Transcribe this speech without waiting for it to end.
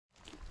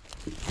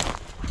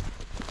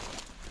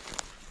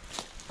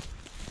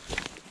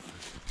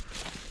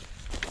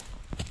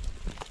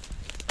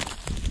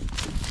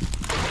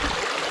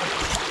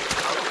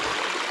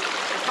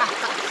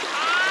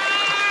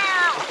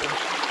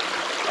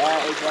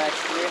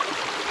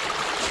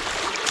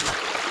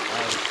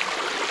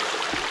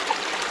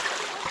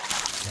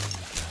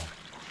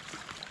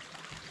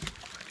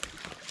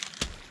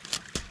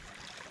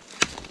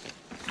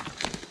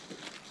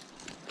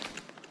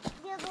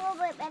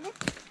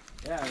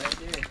Yeah, right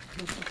there.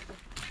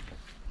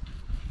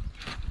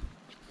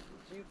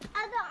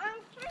 Other arm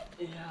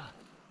straight? Yeah.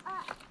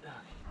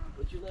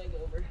 Put your leg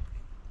over.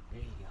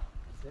 There you go.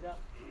 Sit up.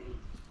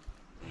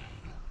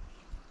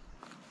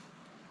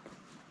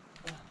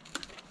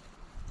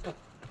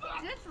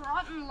 This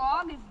rotten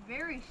log is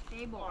very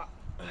stable.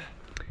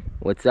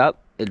 What's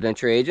up,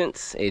 adventure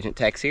agents? Agent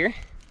Tex here.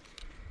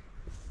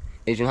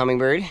 Agent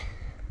Hummingbird.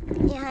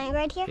 Yeah,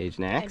 Hummingbird here.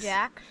 Agent Axe.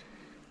 Jack.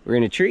 We're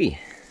in a tree.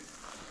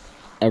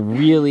 A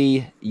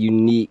really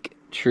unique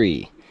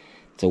tree.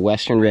 It's a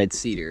Western Red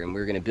Cedar, and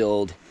we're gonna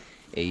build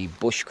a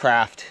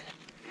bushcraft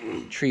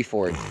tree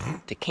fort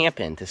to camp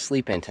in, to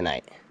sleep in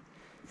tonight.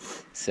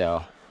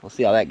 So we'll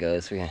see how that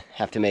goes. We're gonna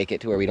have to make it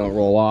to where we don't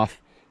roll off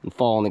and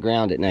fall on the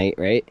ground at night,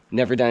 right?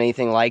 Never done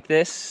anything like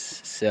this,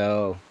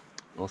 so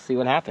we'll see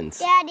what happens.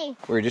 Daddy.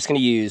 We're just gonna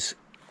use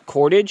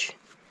cordage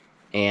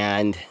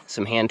and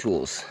some hand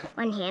tools.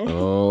 One hand.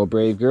 Oh,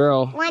 brave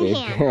girl. One brave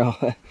hand. Girl.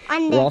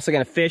 We're also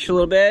gonna fish a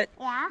little bit.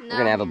 Yeah. We're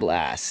gonna have a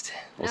blast.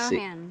 We'll see.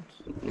 Hands.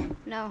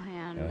 No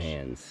hands. No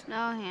hands. No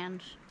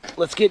hands.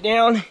 Let's get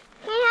down Can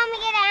you help me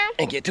get down?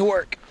 and get to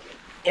work.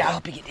 Yeah, I'll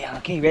help you get down.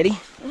 Okay, ready?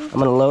 I'm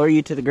gonna lower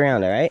you to the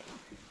ground, all right?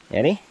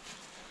 Ready?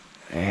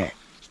 All right.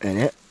 And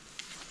it.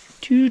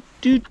 Toot,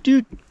 toot,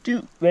 toot,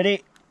 toot.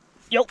 Ready?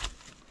 Yo.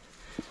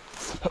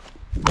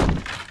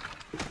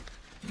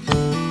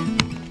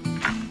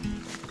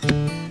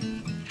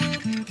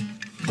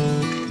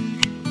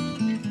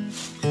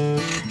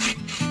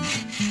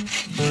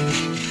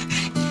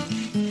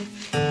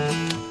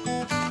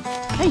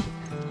 Hey,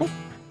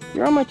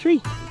 you're on my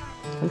tree.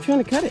 I'm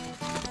trying to cut it.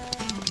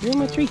 You're on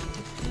my tree.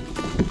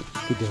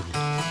 Good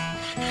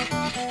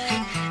doggy.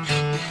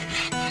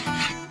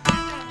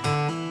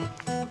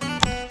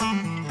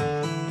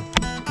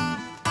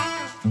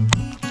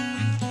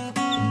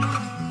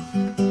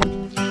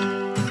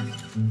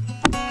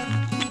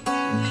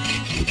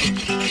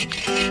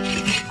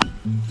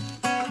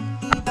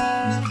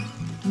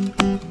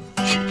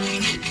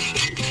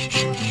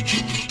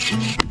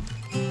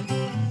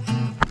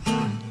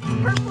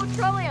 Purple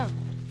petroleum.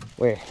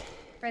 Where?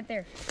 Right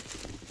there.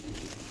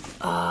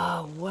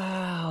 Oh,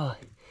 wow.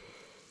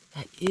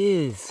 That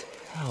is.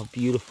 How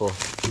beautiful.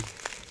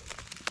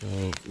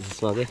 Nice. Does it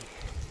smell good?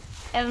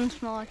 It doesn't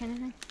smell like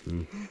anything.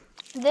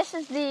 This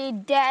is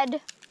the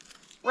dead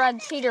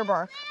red cedar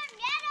bark.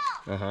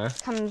 Uh-huh.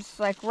 Comes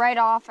like right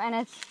off, and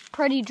it's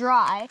pretty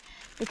dry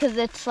because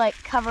it's like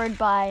covered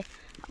by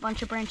a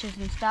bunch of branches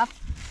and stuff.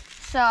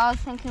 So I was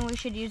thinking we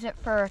should use it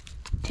for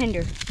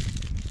tinder. Yeah,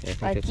 I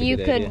think Like that's a you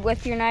good could, idea.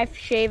 with your knife,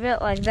 shave it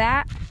like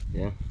that.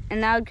 Yeah.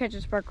 And that would catch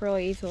a spark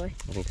really easily.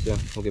 I think so.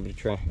 We'll give it a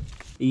try. Are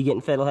you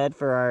getting fiddlehead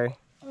for our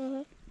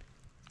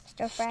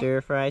Stir fry.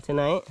 stir fry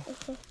tonight?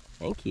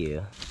 Thank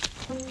you.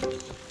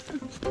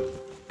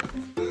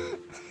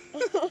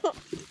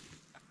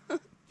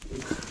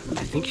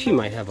 I think she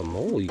might have a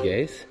mole, you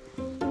guys.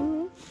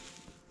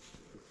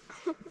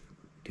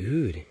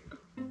 Dude.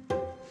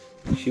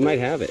 She might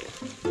have it.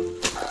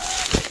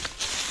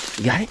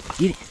 You got it?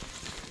 Get it.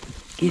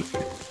 Get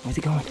it. Where's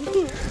it going?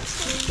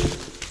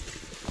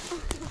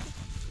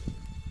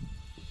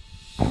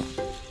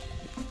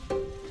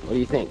 What do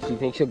you think? Do you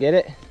think she'll get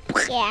it?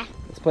 Yeah.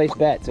 Let's place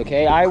bets,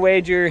 okay? I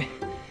wager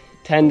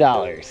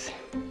 $10.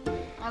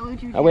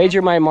 I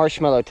wager my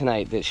marshmallow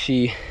tonight that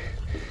she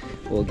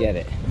will get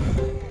it.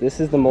 This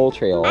is the mole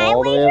trail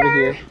all the way over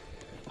here.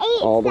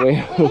 All the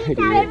way over here.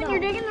 You're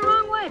digging the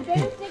wrong way.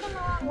 Baby's digging the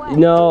wrong way.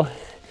 No,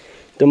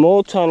 the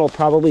mole tunnel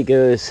probably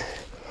goes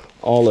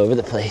all over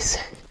the place.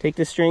 Take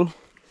this string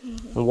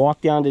and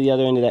walk down to the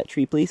other end of that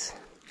tree, please.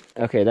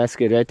 Okay, that's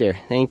good right there.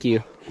 Thank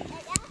you.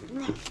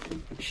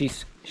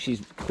 She's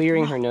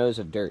clearing her nose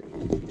of dirt.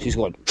 She's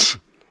going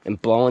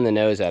and blowing the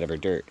nose out of her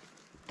dirt.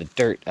 The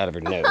dirt out of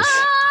her nose.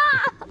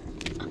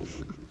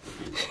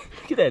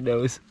 Look at that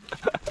nose.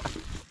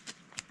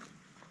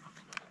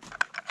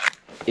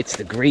 It's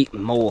the great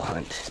mole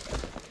hunt.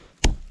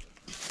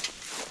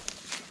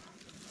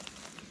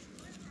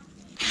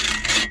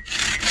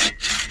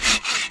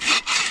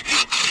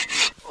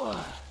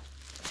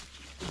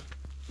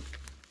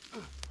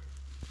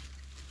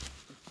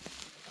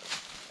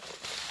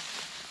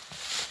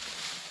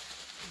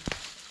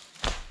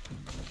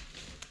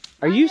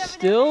 Are you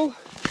still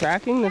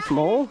tracking this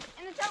mole?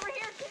 And it's over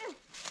here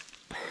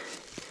too.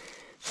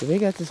 So they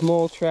got this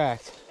mole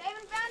tracked They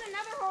haven't found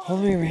another hole. all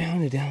the way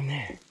around and down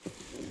there.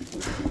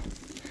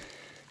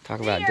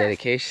 Talk about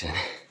dedication.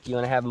 You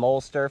want to have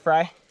mole stir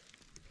fry?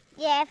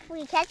 Yeah, if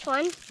we catch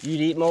one.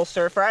 You'd eat mole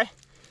stir fry?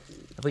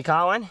 If we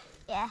caught one?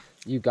 Yeah.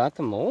 You got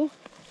the mole?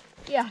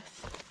 Yes.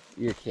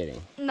 You're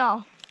kidding.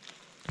 No.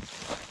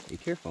 Be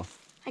careful.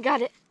 I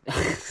got it.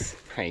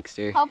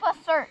 Prankster. Help us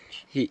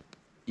search.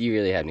 You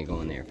really had me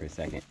going there for a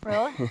second.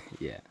 Really?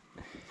 Yeah.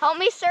 Help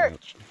me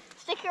search.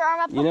 Stick your arm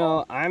up the You know,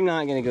 hole. I'm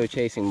not going to go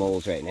chasing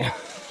moles right now.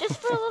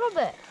 Just for a little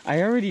bit.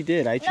 I already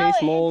did. I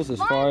chased moles as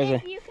far as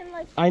if you can,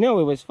 like, I know,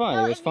 it was fun.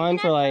 no, It was if you fun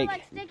can for actually,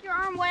 like stick your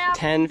arm way up.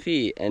 10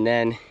 feet. And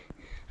then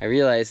I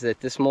realized that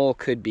this mole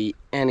could be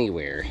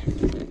anywhere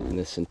in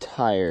this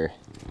entire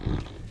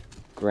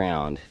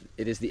ground.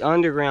 It is the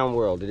underground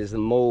world. It is the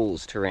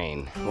mole's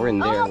terrain. We're in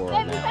their world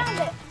baby, now. found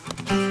it.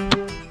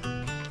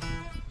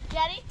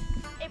 Jetty,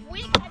 if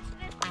we catch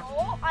this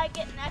mole, I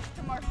get an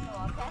extra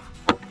marshmallow, okay?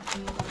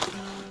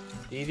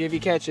 Easy if you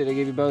catch it, I'll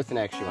give you both an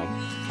extra one.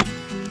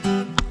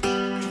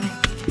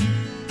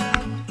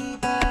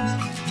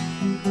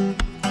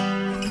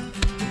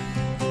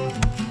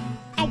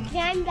 I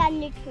climbed on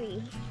the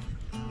tree.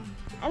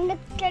 I'm gonna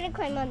try to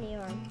climb on the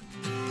arm.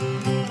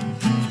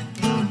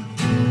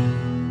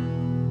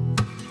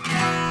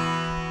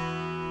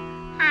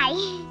 Hi.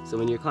 So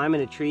when you're climbing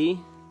a tree,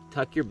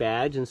 tuck your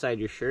badge inside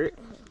your shirt.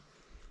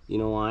 You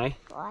know why?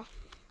 Why?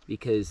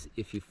 Because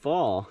if you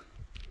fall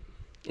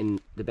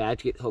and the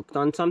badge gets hooked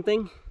on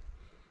something,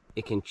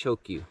 it can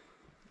choke you.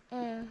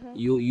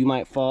 You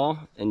might fall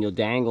and you'll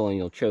dangle and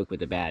you'll choke with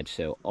the badge.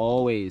 So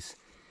always,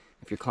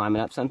 if you're climbing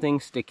up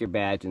something, stick your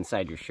badge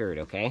inside your shirt,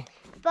 okay?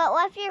 But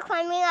what if you're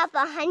climbing up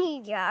a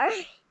honey jar?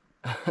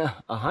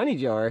 A honey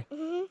jar?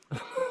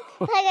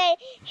 Like a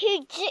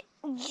huge,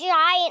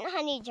 giant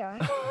honey jar.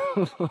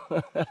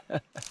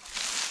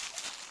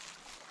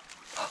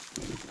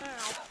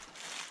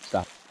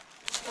 Stop.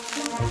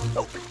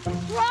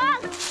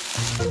 Frog!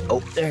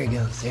 Oh, there he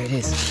goes. There it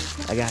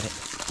is. I got it.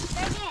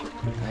 Right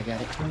there. I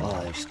got it.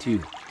 Oh, there's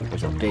two.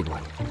 There's a big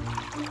one.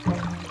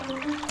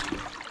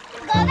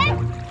 Go there.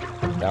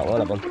 Got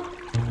one of them.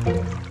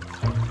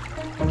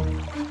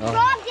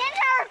 Frog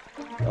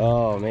dinner!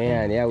 Oh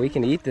man, yeah, we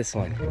can eat this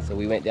one. So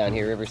we went down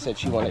here. River said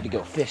she wanted to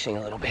go fishing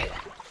a little bit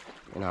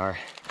in our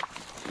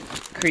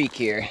creek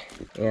here.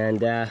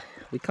 And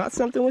we caught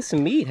something with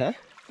some meat, huh?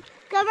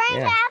 Go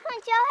bring it back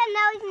and show him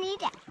those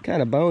meat.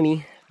 Kind of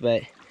bony,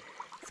 but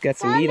it's got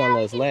some meat on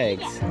those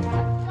legs.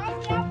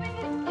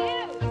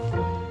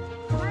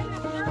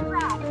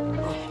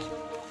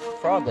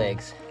 Frog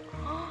legs.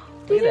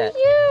 Look at that.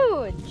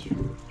 Huge.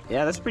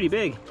 Yeah, that's pretty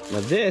big.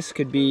 Now this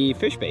could be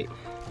fish bait,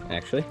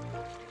 actually.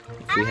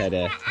 If we had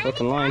a hook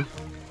and line.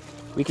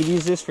 We could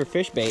use this for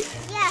fish bait.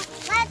 Yeah,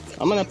 let's.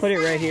 I'm gonna put it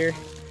right here.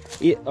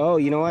 Oh,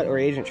 you know what? Or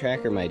Agent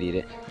Tracker might eat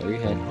it. Over your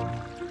head.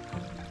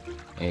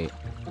 Hey.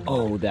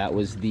 Oh, that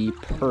was the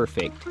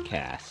perfect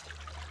cast.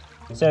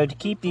 So to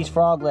keep these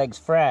frog legs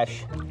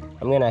fresh,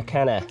 I'm gonna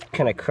kind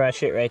of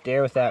crush it right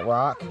there with that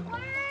rock,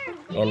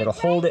 and it'll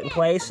hold it in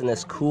place in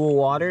this cool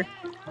water.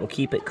 We'll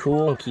keep it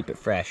cool and keep it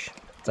fresh.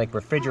 It's like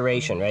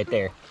refrigeration right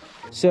there.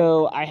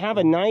 So I have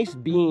a nice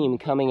beam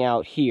coming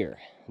out here.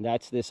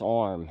 That's this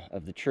arm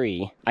of the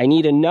tree. I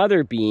need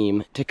another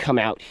beam to come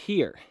out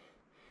here.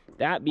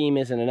 That beam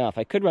isn't enough.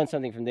 I could run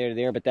something from there to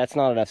there, but that's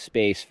not enough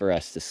space for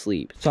us to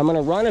sleep. So I'm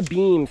gonna run a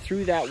beam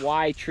through that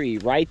Y tree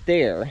right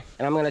there,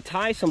 and I'm gonna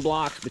tie some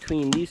blocks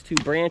between these two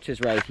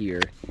branches right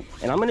here,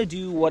 and I'm gonna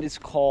do what is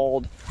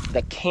called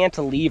the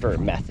cantilever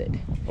method.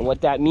 And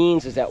what that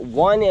means is that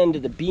one end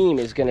of the beam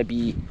is gonna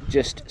be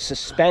just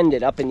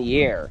suspended up in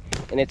the air,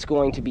 and it's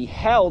going to be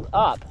held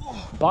up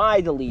by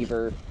the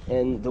lever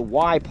in the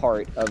Y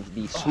part of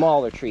the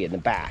smaller tree in the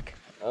back.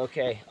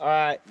 Okay, all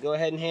right, go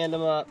ahead and hand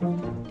them up.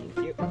 Thank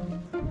you.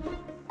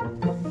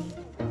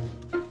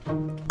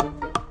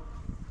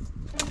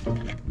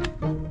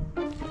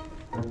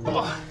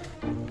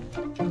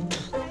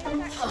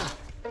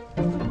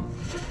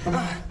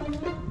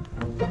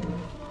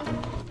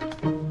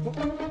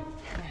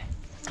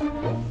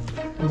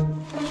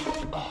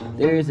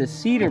 There's a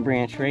cedar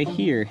branch right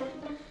here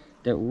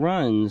that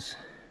runs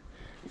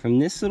from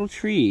this little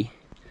tree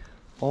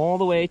all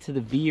the way to the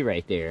V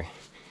right there.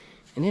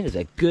 And it is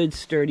a good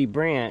sturdy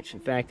branch.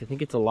 In fact, I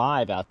think it's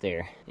alive out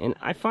there. And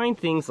I find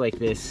things like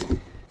this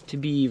to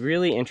be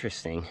really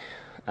interesting.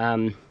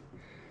 I'm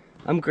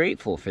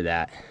grateful for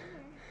that.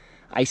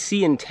 I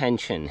see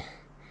intention,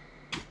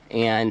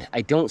 and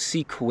I don't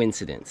see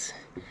coincidence.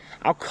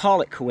 I'll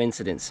call it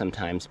coincidence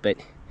sometimes, but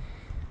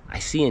I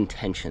see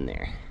intention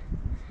there.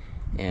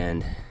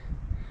 And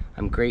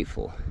I'm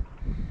grateful.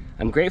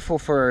 I'm grateful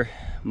for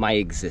my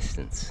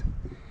existence.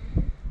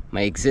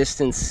 My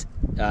existence,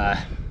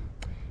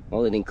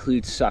 well, it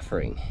includes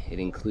suffering. It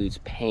includes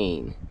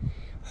pain,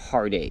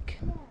 heartache,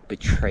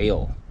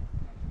 betrayal.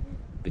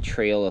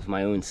 Betrayal of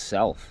my own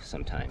self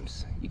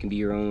sometimes. You can be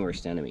your own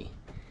worst enemy.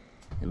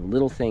 And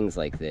little things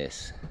like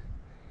this,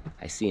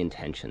 I see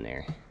intention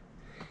there.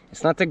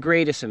 It's not the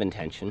greatest of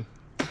intention.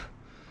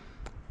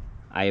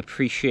 I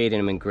appreciate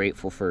and I'm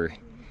grateful for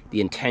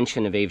the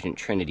intention of Agent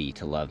Trinity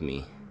to love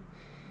me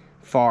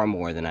far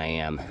more than I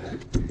am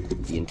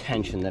the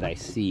intention that I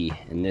see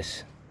in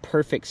this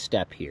perfect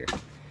step here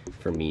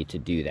for me to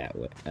do that,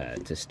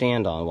 to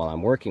stand on while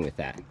I'm working with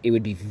that. It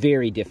would be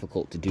very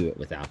difficult to do it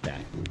without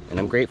that, and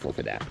I'm grateful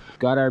for that.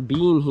 Got our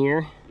beam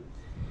here,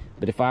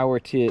 but if I were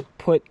to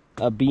put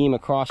a beam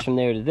across from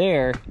there to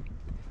there,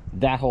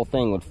 that whole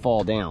thing would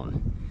fall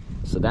down.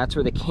 So that's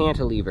where the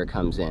cantilever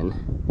comes in,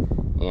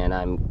 and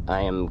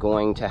I am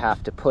going to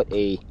have to put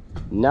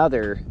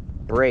another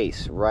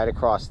brace right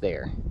across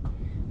there,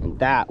 and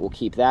that will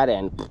keep that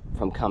end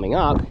from coming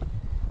up,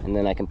 and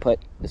then I can put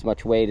as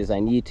much weight as I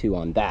need to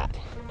on that.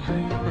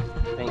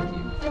 Thank you.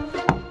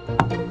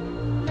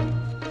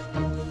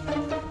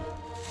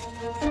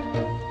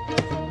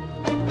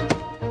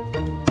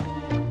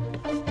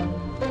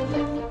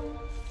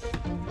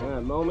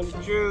 Moment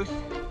of truth.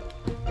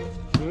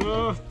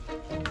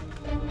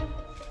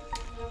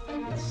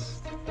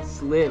 It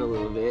slid a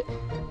little bit.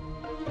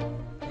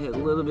 Had a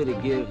little bit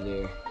of give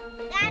there.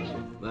 Daddy.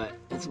 But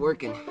it's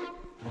working.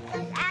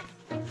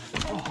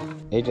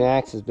 Agent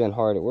Axe has been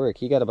hard at work.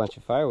 He got a bunch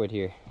of firewood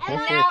here.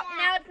 And now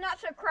it's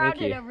not so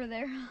crowded over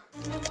there.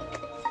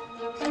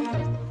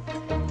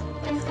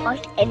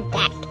 Push and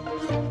back.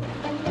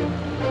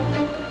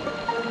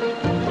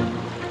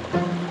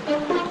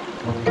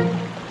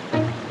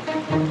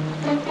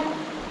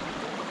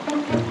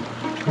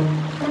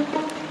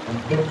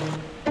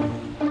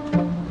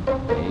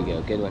 There you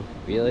go, good one.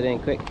 Reel it in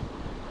quick.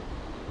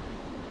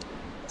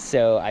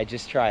 So I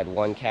just tried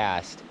one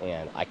cast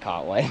and I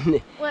caught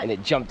one and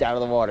it jumped out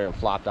of the water and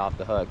flopped off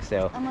the hook.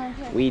 So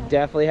we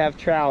definitely have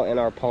trout in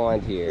our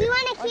pond here. You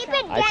want to keep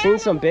it down? I've seen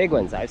some big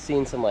ones. I've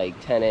seen some like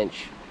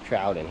 10-inch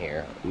trout in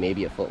here,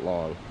 maybe a foot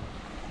long.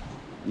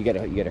 You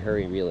gotta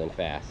hurry and reel in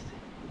fast.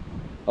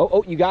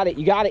 Oh, you got it,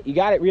 you got it, you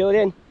got it, reel it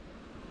in.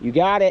 You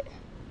got it.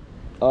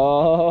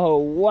 Oh,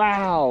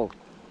 wow.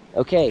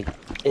 Okay,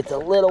 it's a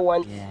little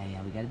one.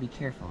 Yeah, we gotta be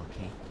careful,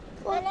 okay?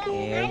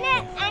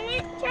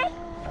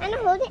 I'm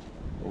gonna hold it.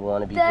 We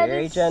want to be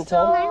very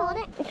gentle. Can I hold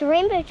it? It's a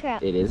rainbow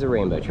trout. It is a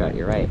rainbow trout,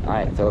 you're right. All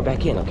right, throw it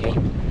back in, okay?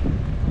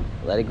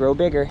 Let it grow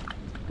bigger.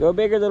 Grow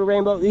bigger, little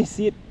rainbow. You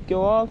see it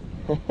go off?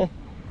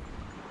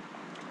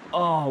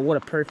 Oh, what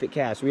a perfect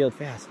cast. Reeled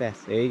fast. There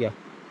you go.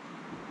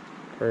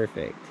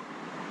 Perfect.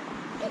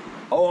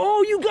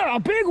 Oh, you got a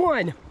big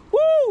one.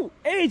 Woo!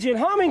 Agent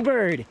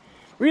Hummingbird.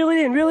 Reel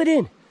it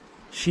in.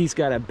 She's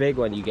got a big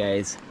one, you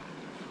guys.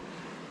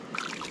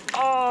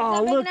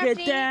 Oh, look at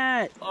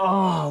that.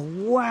 Oh,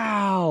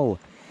 wow.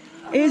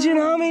 Agent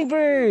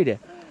Hummingbird.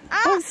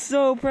 I'm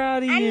so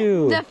proud of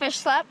you. The fish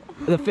slap.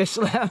 The fish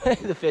slap.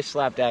 The fish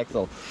slapped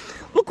Axel.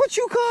 Look what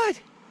you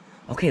got.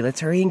 Okay, let's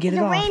hurry and get it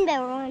off. It's a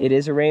rainbow one. It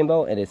is a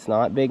rainbow, and it's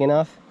not big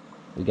enough.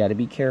 We got to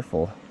be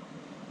careful.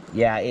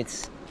 Yeah,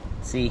 it's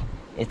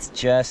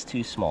just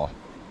too small.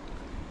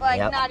 Like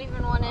not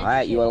even 1 inch. All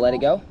right, you want to let it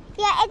go?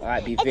 Yeah, all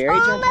right, be very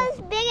gentle. It's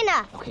almost big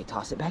enough. Okay,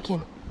 toss it back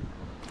in.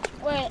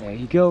 Wait. There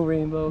you go,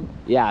 Rainbow.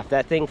 Yeah, if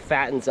that thing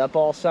fattens up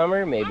all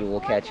summer, maybe we'll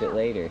catch it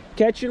later.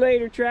 Catch you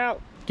later,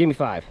 trout. Give me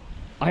 5.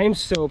 I am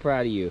so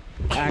proud of you.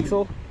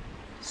 Axel,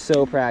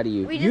 so proud of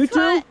you. You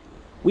too?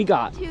 We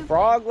got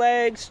frog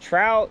legs,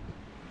 trout.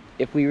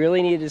 If we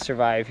really needed to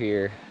survive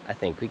here, I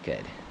think we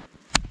could.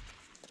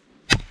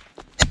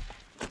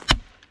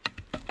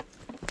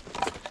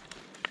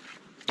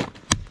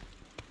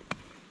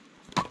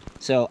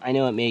 So I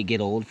know it may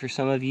get old for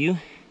some of you,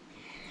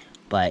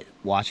 but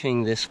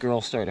watching this girl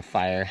start a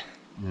fire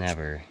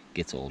never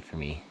gets old for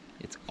me.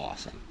 It's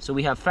awesome. So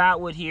we have fat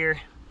wood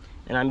here,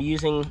 and I'm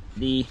using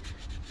the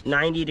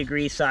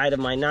 90-degree side of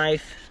my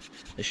knife,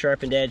 the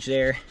sharpened edge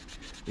there.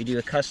 We do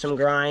a custom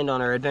grind on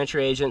our Adventure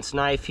Agent's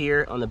knife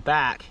here on the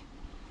back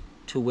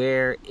to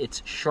where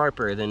it's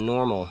sharper than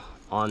normal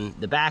on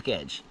the back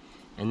edge.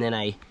 And then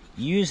I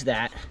use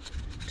that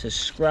to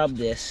scrub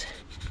this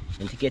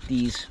and to get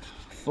these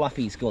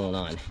fluffies going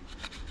on.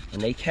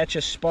 And they catch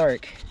a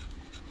spark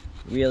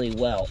really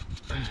well.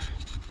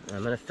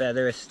 I'm gonna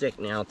feather a stick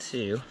now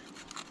too.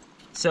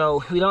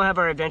 So we don't have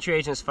our Adventure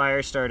Agent's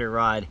fire starter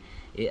rod.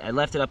 I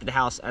left it up at the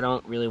house. I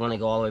don't really want to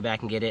go all the way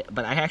back and get it,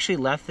 but I actually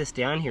left this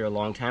down here a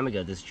long time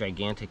ago, this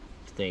gigantic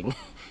thing.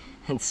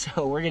 And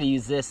so we're gonna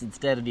use this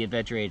instead of the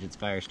Adventure Agent's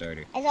fire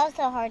starter. It's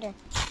also harder.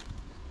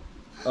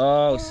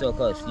 Oh, so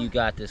close. You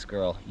got this,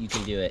 girl. You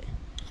can do it.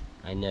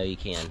 I know you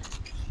can.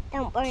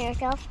 Don't burn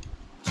yourself.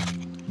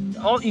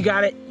 Oh, you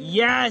got it.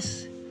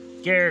 Yes!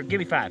 Garrett, give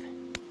me 5.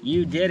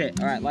 You did it.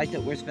 All right, light the,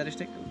 where's the feather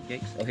stick?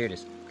 Okay. Oh, here it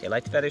is. Okay,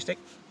 light the feather stick.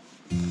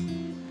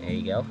 There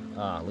you go.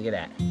 Oh, look at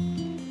that.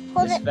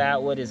 This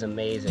fat wood is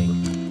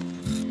amazing.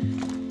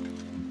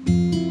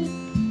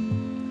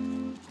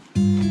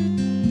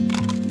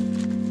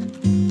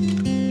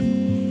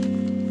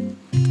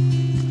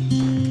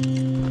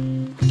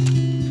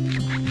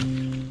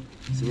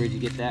 So where'd you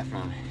get that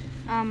from?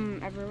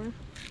 Everywhere.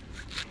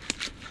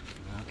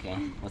 Okay,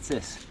 what's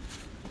this?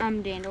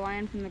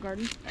 Dandelion from the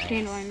garden. Nice.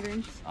 Dandelion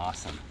greens.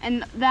 Awesome.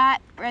 And that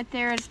right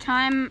there is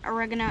thyme,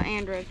 oregano,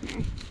 and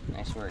rosemary.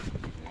 Nice work.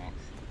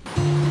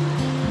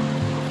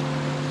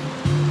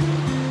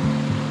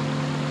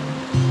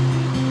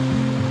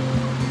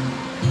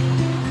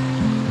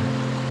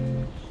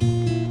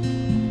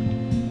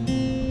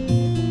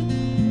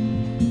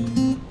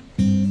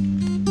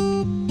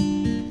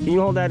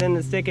 hold that in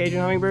the stick, Agent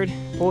Hummingbird?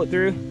 Pull it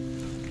through.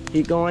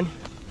 Keep going.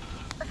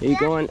 Keep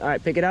going. All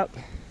right, pick it up.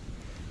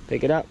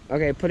 Pick it up.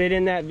 Okay, put it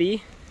in that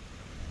V.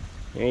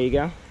 There you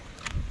go.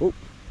 Oop.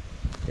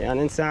 Down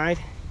inside.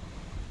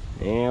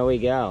 There we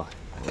go.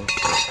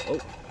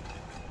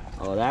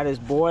 Oh, that is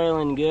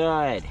boiling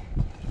good.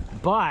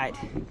 But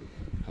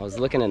I was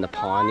looking in the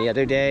pond the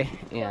other day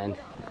and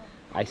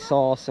I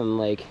saw some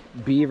like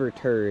beaver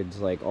turds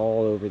like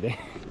all over there.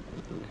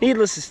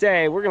 Needless to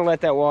say, we're gonna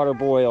let that water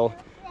boil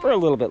for a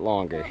little bit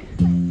longer.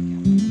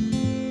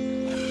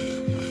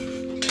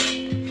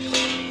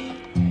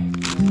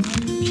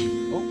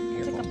 Oh,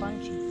 careful. Took a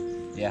bunch.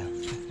 Yeah.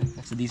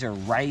 So these are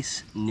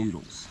rice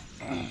noodles.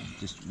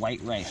 Just white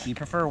rice. We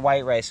prefer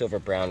white rice over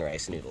brown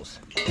rice noodles.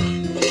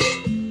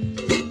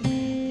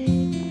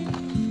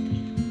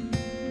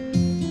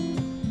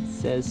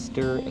 Says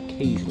stir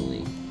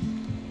occasionally.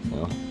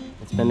 Well,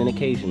 it's been an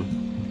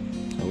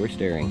occasion, so we're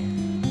stirring.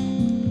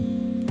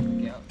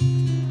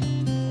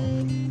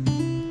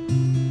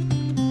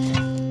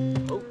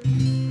 Oh.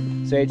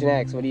 So Agent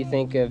X, what do you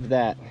think of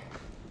that?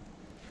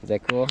 Is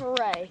that cool?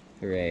 Hooray.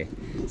 Hooray.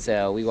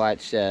 So we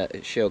watched a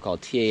show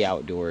called TA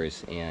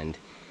Outdoors, and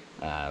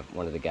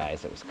one of the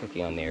guys that was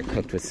cooking on there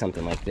cooked with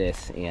something like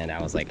this, and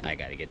I was like, I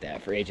gotta get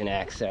that for Agent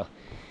X.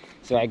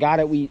 So I got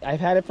it. I've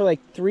had it for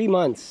like 3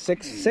 months,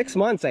 six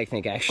months, I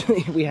think,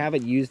 actually. We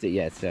haven't used it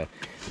yet, so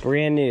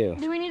brand new.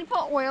 Do we need to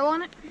put oil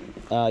on it?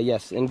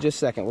 Yes, in just a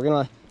second.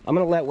 I'm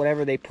gonna let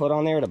whatever they put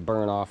on there to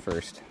burn off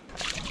first.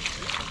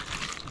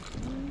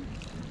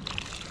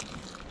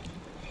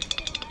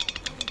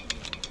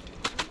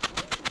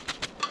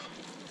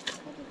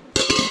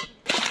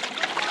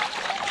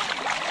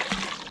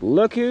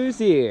 Look who's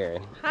here.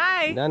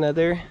 Hi. None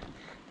other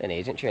than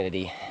Agent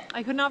Trinity.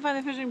 I could not find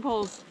the fishing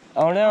poles.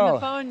 Oh no. On the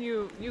phone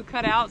you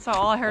cut out, so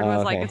all I heard was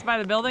okay. like, it's by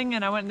the building,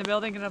 and I went in the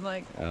building and I'm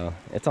like... Oh,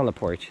 it's on the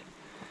porch.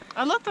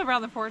 I looked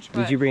around the porch,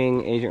 but... Did you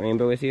bring Agent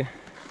Rainbow with you?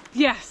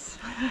 Yes.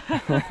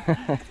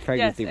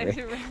 Pregnancy yes,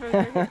 break.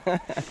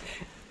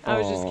 I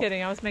was just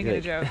kidding. I was making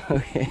a joke.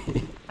 Okay.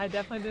 I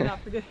definitely did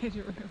not forget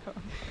Agent Rainbow.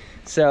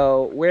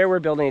 So where we're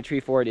building a tree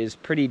fort is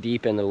pretty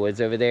deep in the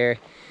woods over there.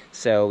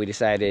 So we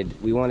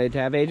decided we wanted to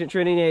have Agent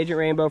Trinity and Agent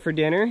Rainbow for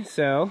dinner.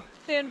 So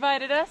They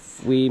invited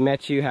us. we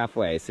met you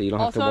halfway, so you don't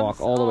have to Also,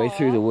 walk all the way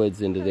through the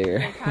woods into That's there.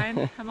 very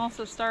kind. I'm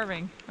also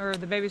starving, or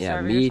the baby's Yeah,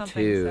 starving me or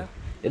something. too. So.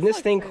 Isn't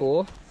this thing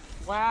cool?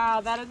 Wow,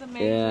 that is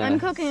amazing. Yeah, I'm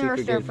cooking super our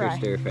stir good for fry.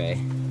 stir fry.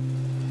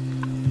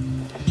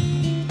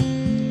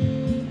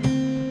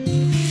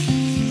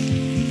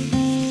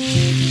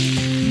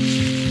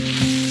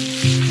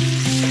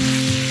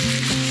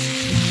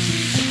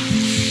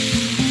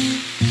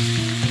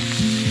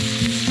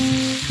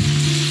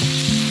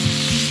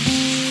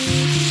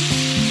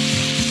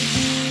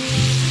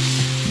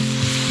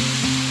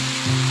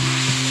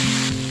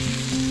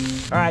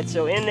 All right,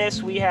 so in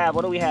this we have,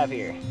 what do we have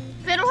here?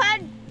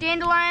 Fiddlehead,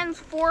 dandelions,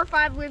 4 or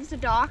 5 leaves of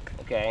dock,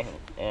 Okay,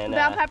 and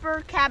bell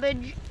pepper,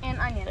 cabbage, and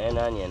onion. and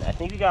onion. I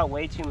think we got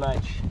way too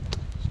much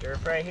stir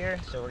fry here,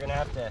 so we're gonna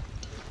have to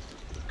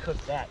cook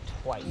that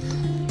twice. All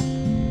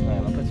right,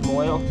 I'm gonna put some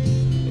oil,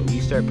 and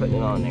you start putting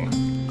it on there.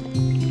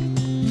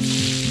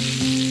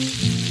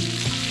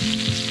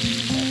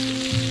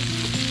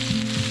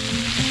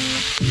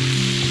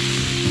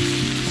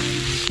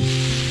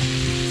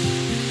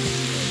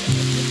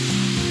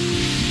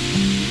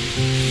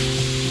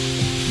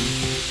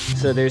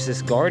 So there's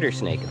this garter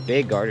snake, a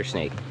big garter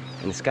snake,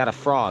 and it's got a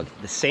frog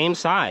the same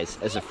size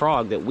as the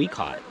frog that we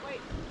caught.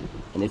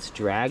 And it's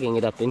dragging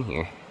it up in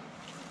here.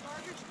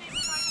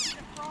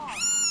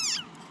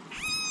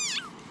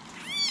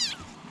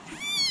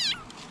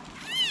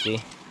 See?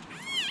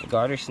 The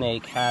garter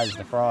snake has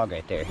the frog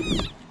right there.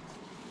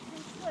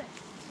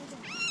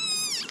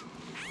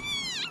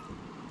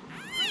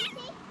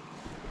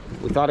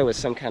 We thought it was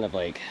some kind of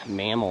like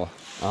mammal.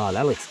 Oh,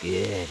 that looks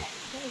good.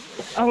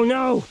 Oh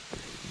no!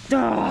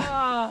 Duh.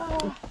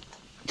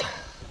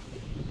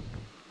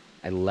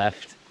 I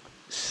left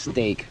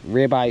steak,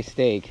 ribeye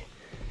steak.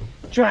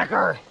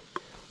 Tracker,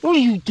 what are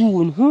you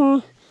doing,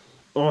 huh?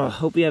 Oh,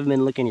 hope you haven't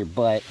been licking your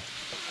butt.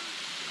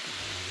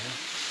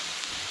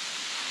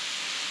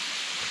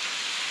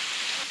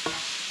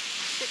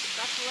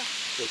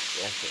 That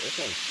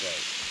sounds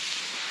right.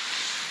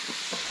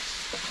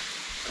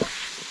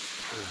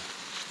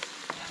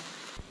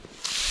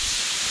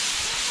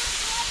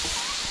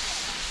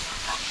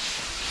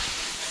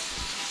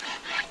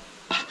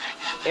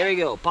 There we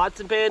go, pots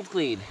and pans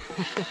clean.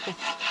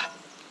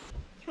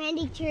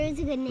 Trinity True is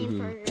a good name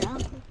for a girl.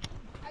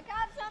 I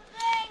got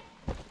something!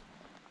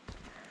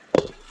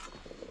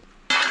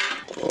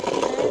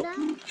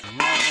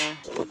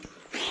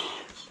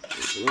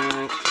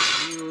 Mine.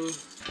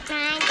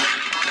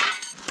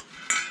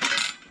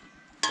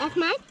 That's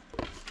mine?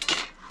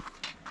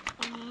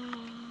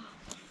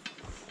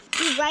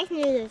 These rice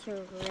noodles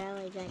are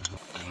really good.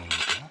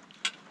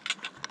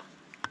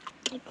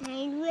 It's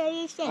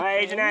really sick. All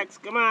right, Agent X,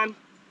 come on.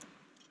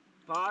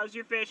 Pause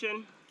your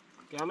fishing.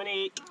 Come and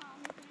eat.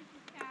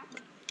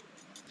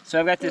 So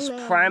I've got this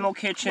Primal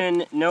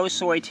Kitchen no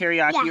soy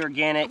teriyaki Yeah,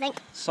 organic I think-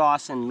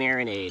 sauce and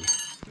marinade.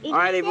 All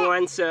right,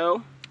 everyone.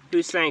 So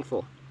who's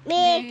thankful?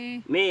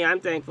 Me. Me.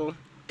 I'm thankful.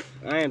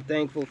 I am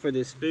thankful for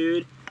this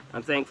food.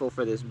 I'm thankful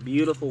for this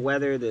beautiful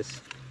weather, this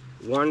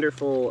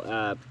wonderful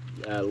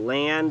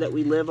land that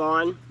we live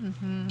on,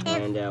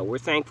 and we're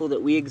thankful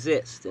that we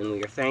exist, and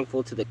we are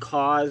thankful to the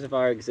cause of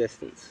our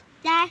existence.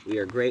 Dad. We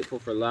are grateful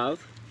for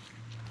love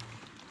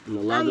and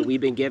the love that we've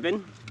been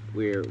given.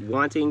 We're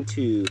wanting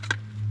to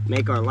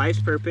make our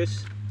life's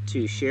purpose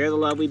to share the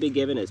love we've been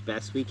given as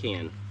best we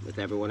can with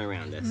everyone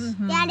around us.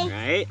 Daddy.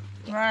 Right?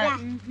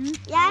 Right.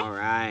 Yeah. All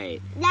right.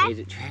 Dad.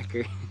 Agent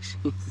Tracker.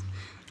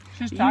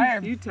 She's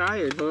tired. You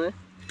tired, huh?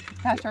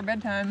 Past our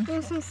bedtime.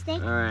 There's some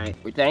steak. All right.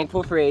 We're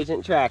thankful for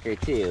Agent Tracker,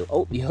 too.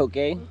 Oh, you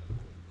okay?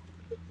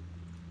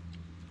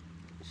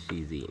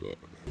 She's eating it.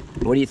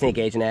 What do you think,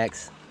 Agent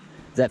X?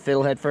 Is that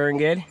fiddlehead fern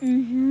good?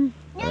 Mm-hmm.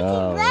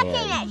 Oh,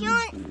 man. She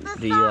wants the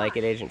Do you like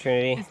it, Agent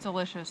Trinity? It's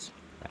delicious.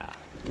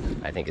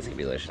 I think it's gonna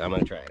be delicious. I'm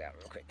gonna try it out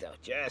real quick, though,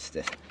 just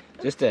to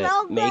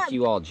so make good.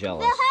 you all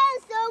jealous. The head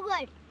is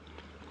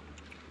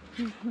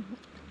so good.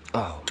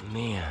 Oh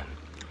man,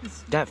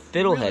 that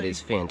fiddlehead really-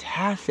 is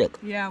fantastic.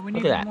 Yeah, we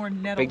Look need at that. more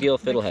nettle. Big deal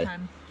next fiddlehead.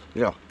 time.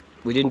 No,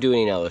 we didn't do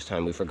any nettle this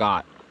time. We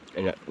forgot,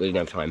 and we didn't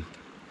have time.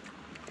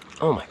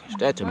 Oh my gosh,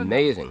 that's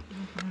amazing.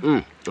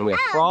 And we have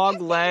frog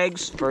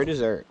legs for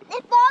dessert. This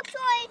bok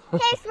choy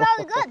tastes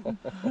really good.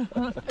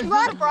 Is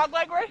there a frog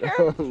leg right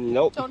here?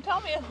 Nope. Don't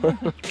tell me.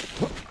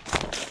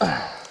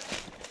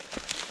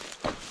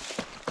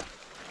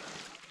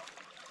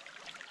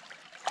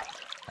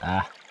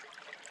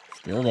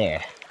 Still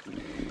there.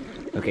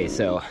 Okay,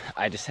 so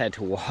I just had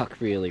to walk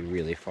really,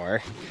 really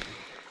far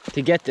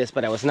to get this,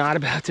 but I was not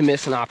about to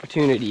miss an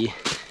opportunity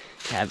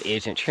to have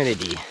Agent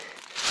Trinity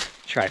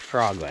try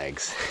frog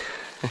legs.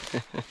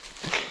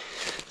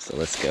 So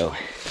let's go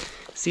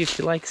see if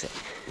she likes it.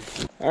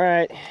 All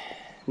right,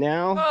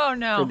 now Oh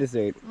no. for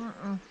dessert.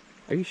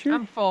 Are you sure?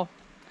 I'm full.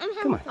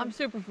 Come on. I'm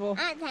super full.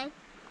 Okay.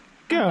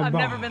 I've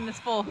never been this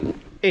full.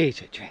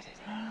 Agent Trinity.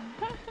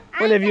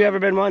 When have you ever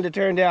been one to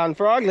turn down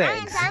frog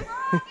legs?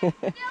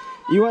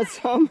 You want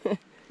some?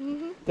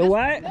 The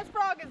what? This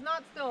frog is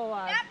not still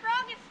alive. That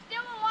frog is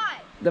still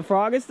alive. The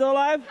frog is still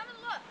alive? Come and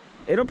look.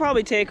 It'll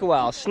probably take a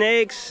while.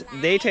 Snakes,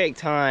 they take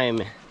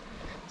time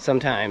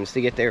sometimes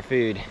to get their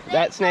food.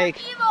 That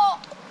snake, Evil.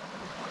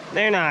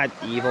 they're not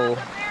evil.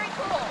 They're very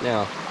cool.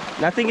 No.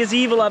 Nothing is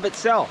evil of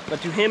itself,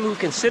 but to him who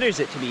considers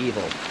it to be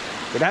evil,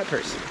 for that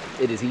person,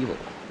 it is evil.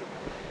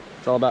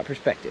 It's all about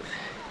perspective.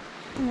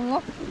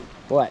 Look,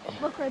 What?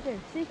 look right there.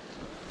 See?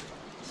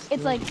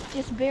 It's like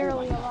just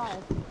barely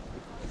alive.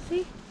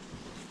 See?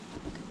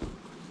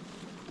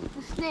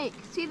 The snake.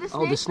 See the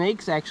snake? Oh, the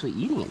snake's actually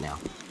eating it now.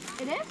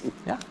 It is?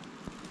 Yeah.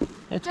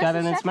 It's Just got it a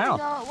in its second mouth.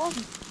 ago, it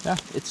wasn't.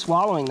 Yeah, it's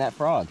swallowing that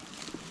frog.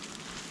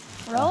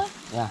 Really?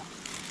 Yeah.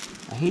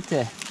 I hate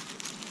to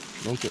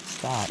make it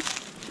stop.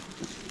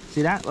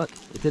 See that? Look,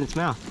 it's in its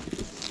mouth.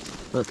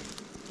 Look,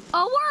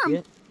 A worm. See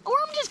it? A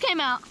worm just came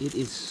out. it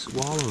is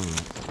swallowing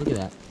it. Look at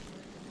that.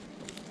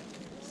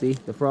 See,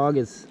 the frog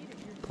is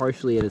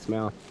partially in its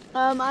mouth.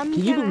 I'm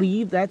Can you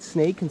believe that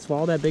snake can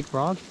swallow that big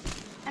frog?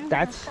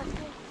 That's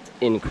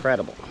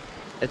incredible.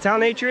 That's how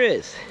nature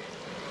is.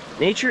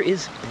 Nature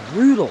is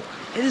brutal.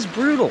 It is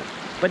brutal,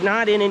 but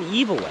not in an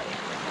evil way.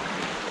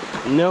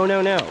 No,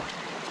 no, no.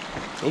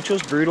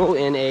 Nature's brutal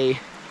in a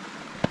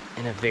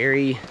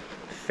very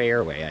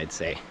fair way, I'd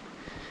say.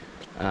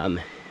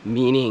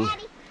 Meaning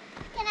Daddy,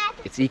 can I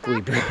cook it's the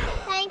equally frog? brutal.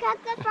 Can I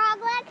cook the frog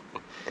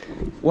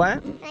leg?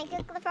 What? Can I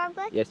cook the frog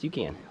leg? Yes, you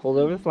can. Hold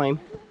it over the flame.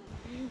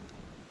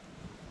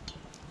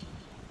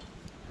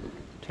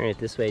 Turn it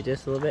this way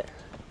just a little bit.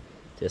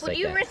 Just Would like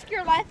you that. risk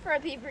your life for a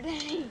beaver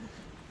daddy?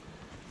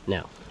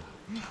 No.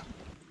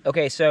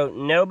 Okay, so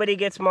nobody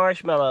gets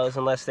marshmallows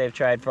unless they've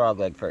tried frog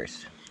leg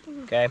first.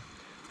 Okay?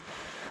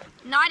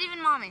 Not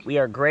even mommy. We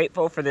are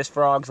grateful for this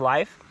frog's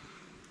life.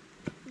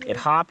 It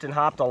hopped and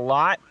hopped a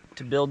lot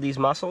to build these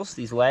muscles,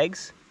 these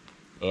legs,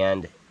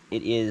 and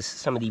it is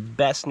some of the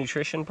best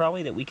nutrition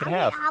probably that we could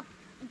have.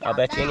 I'll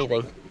bet you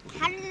anything.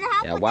 How did it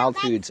help Yeah, with wild the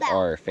legs, foods though?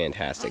 are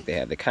fantastic. They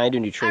have the kind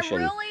of nutrition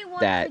really want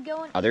that to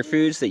go and other eat.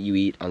 foods that you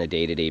eat on a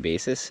day-to-day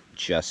basis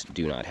just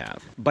do not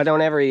have. But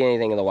don't ever eat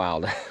anything in the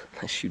wild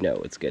unless you know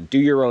it's good. Do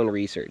your own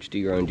research. Do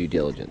your own due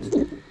diligence.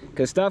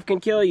 Because stuff can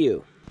kill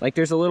you. Like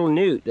there's a little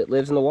newt that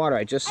lives in the water.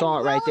 I just saw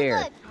it right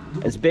there.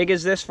 As big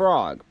as this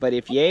frog. But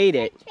if you ate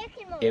it,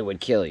 it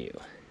would kill you.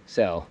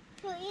 So,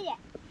 We'll eat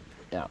it.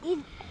 yeah. Eat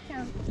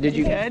Did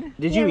you Good?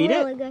 Did you eat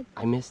really it? Good.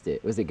 I missed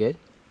it. Was it good?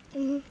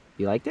 Mhm.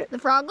 You liked it? The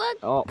frog leg?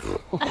 Oh.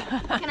 Can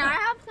I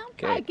have some?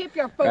 Okay. Keep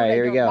your food All right, in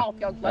here we your go. mouth,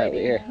 young All right,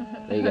 lady. here.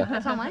 There you go.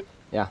 That's all mine?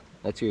 Yeah,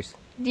 that's yours.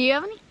 Do you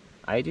have any?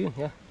 I do,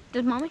 yeah.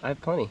 Does mommy? I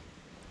have plenty.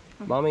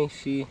 Mommy,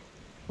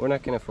 we're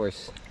not gonna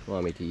force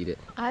Mommy to eat it.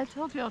 I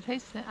told you I'll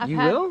taste it. You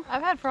will?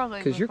 I've had frog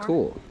legs Because you're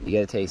before. cool. You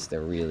gotta taste the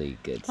really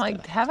good Like,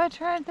 stuff. have I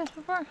tried this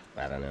before?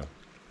 I don't know.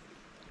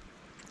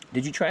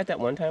 Did you try it that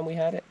one time we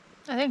had it?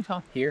 I think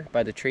so. Here,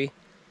 by the tree?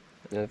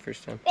 The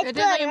first time? It's It good,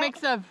 tastes like a right?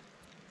 mix of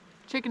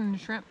chicken and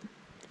shrimp.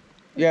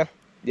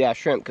 Yeah,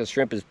 shrimp, because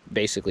shrimp is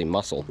basically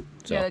muscle.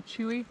 So. Yeah,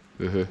 chewy.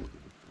 Mm-hmm.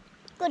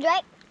 Good,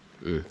 right?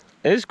 It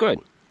is good.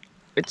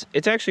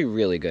 It's actually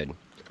really good.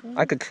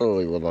 I could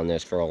totally live on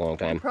this for a long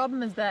The time.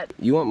 problem is that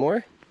You want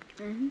more?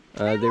 Mm-hmm.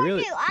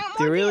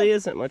 There really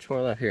isn't much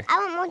more left here. I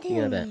want more too.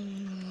 You got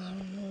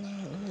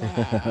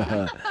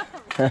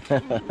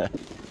that.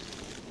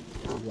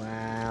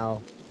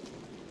 Wow.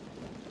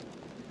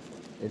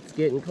 It's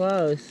getting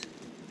close.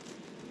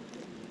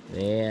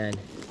 Man.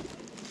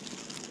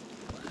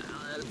 Wow,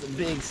 that's a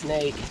big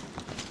snake.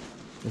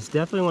 It's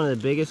definitely one of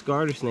the biggest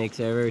garter snakes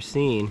I've ever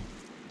seen.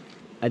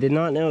 I did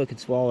not know it could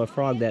swallow a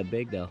frog that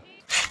big though.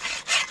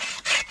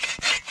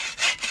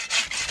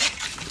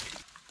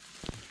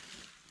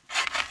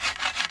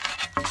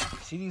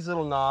 See these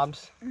little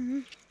knobs?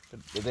 Mm-hmm.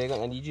 The big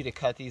one? I need you to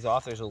cut these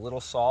off. There's a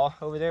little saw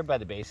over there by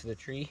the base of the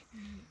tree.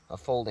 A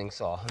folding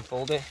saw.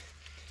 Unfold it.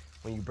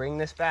 When you bring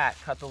this back,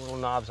 cut the little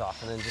knobs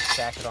off and then just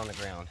stack it on the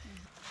ground.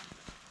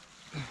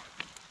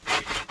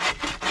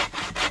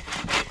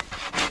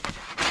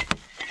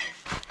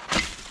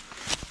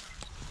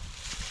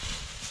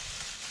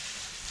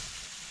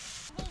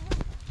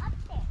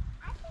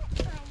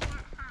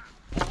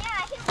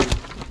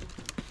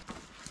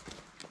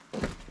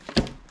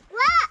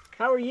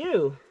 How are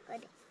you?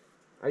 Good.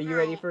 Are you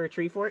ready for a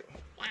tree fort?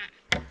 Yeah.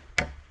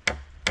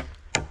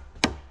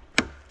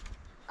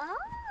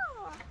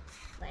 Oh,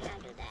 why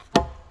not do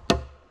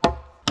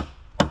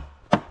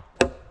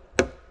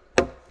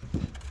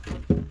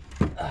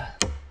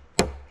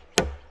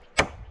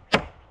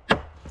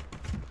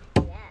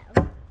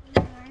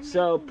that?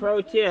 So,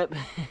 pro tip,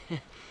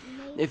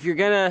 if you're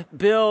gonna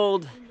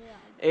build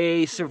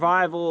a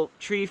survival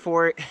tree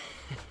fort,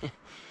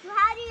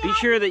 be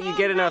sure that you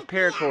get enough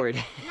paracord.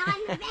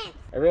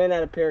 I ran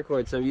out of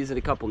paracord, so I'm using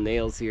a couple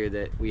nails here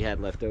that we had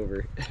left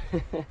over.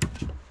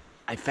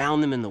 I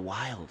found them in the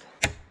wild.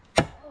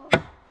 I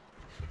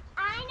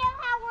know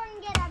how we're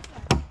gonna get up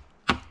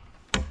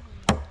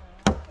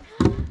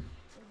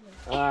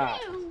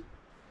there.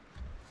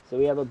 So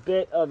we have a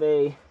bit of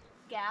a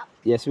Gap.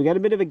 Yes, we got a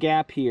bit of a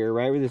gap here,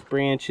 right where this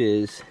branch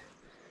is.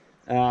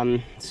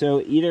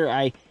 So either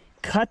I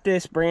cut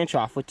this branch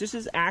off, which this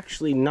is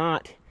actually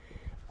not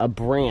a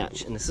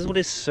branch, and this is what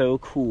is so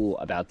cool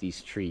about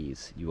these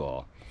trees, you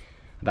all,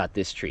 about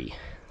this tree.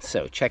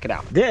 So check it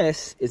out.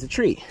 This is a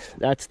tree.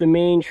 That's the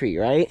main tree,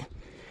 right?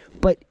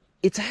 But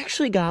it's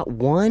actually got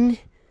 1,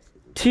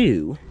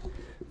 2,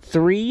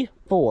 3,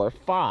 4,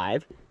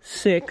 5,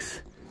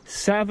 6,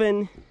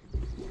 7,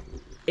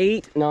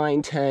 8,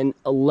 9, 10,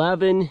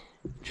 11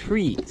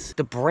 trees.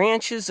 The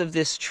branches of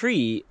this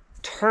tree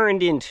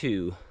turned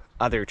into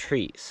other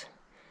trees.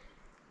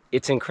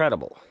 It's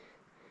incredible.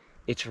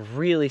 It's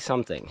really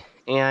something.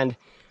 And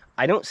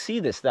I don't see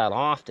this that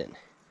often.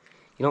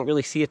 You don't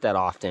really see it that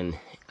often,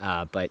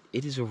 but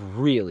it is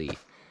really,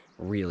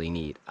 really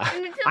neat.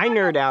 I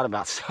nerd out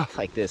about stuff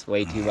like this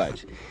way too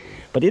much.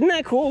 But isn't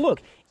that cool?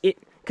 Look,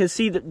 because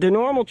see, the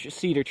normal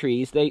cedar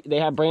trees, they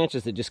have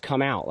branches that just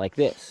come out like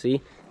this,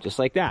 see? Just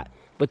like that.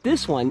 But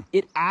this one,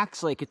 it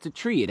acts like it's a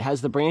tree. It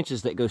has the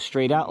branches that go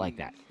straight out like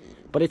that.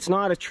 But it's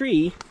not a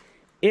tree.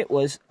 It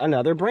was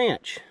another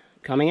branch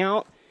coming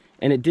out,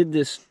 and it did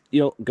this, you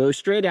know, go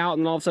straight out,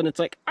 and all of a sudden it's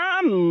like,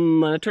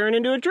 I'm gonna turn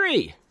into a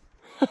tree.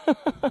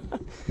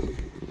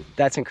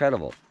 That's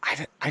incredible.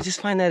 I just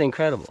find that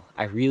incredible.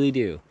 I really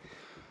do.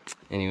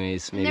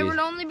 Anyways, maybe... There would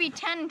only be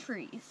 10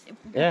 trees if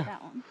we did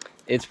that one.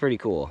 It's pretty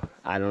cool.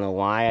 I don't know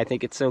why I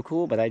think it's so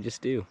cool, but I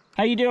just do.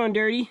 How you doing,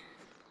 Dirty?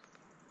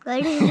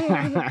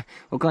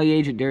 We'll call you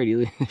Agent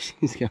Dirty.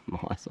 She's got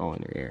moss all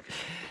in her hair.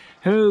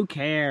 Who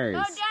cares?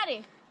 Oh,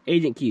 Daddy.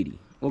 Agent Cutie.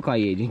 We'll call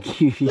you Agent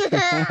Cutie. No,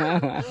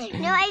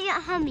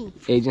 Agent Hummy.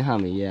 Agent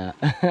Hummy, yeah.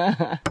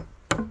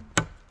 So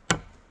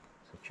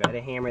try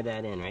to hammer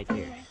that in right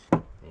there.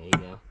 There you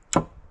go.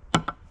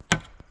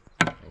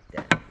 Like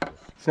that.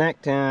 Snack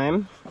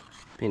time.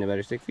 Peanut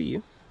butter stick for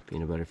you.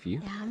 Peanut butter for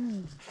you.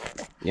 Yummy.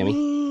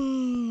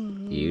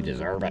 Yummy? You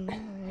deserve it.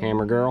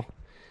 Hammer girl.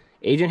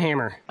 Agent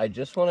Hammer. I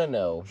just want to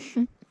know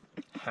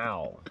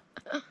how.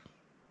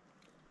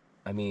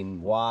 I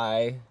mean,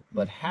 why,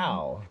 but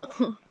how?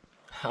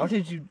 How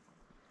did you...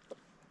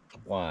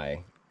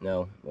 Why?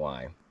 No,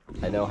 why?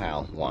 I know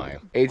how. Why?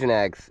 Agent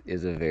X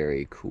is a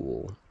very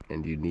cool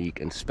and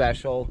unique and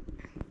special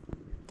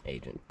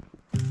agent.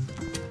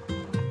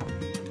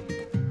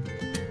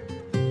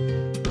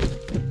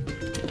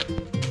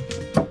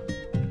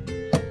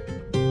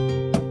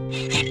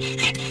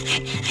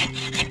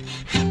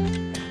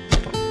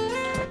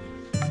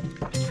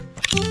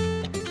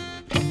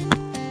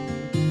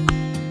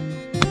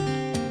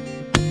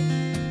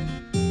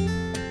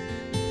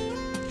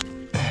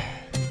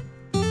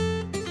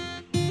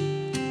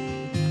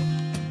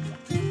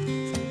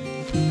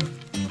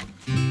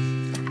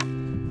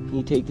 Can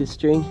you take this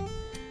string?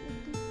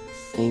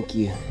 Thank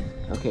you.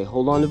 Okay,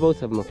 hold on to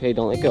both of them, okay?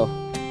 Don't let go.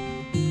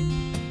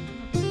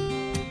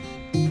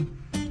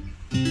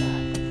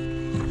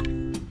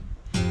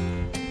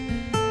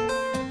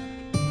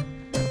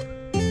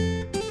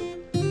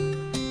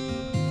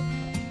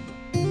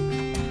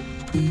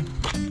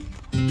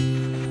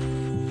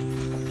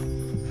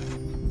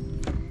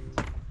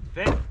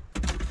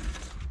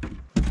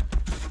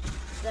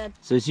 Good.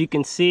 So as you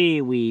can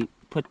see, we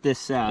put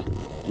this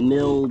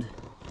milled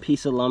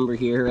piece of lumber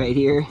here, right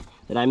here,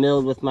 that I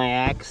milled with my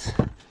axe.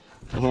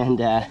 And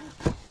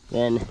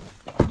then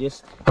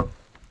just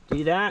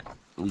do that.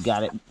 We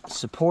got it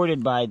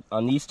supported by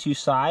on these two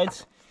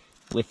sides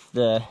with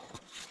the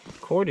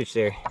cordage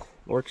there.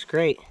 Works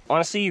great.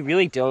 Honestly, you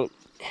really don't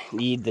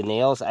need the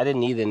nails. I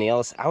didn't need the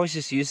nails. I was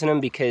just using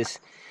them because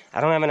I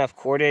don't have enough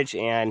cordage,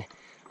 and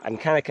I'm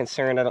kind of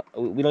concerned.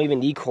 We don't even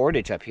need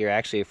cordage up here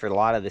actually for a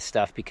lot of this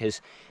stuff,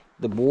 because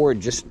the board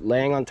just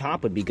laying on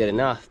top would be good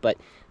enough. But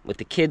with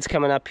the kids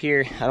coming up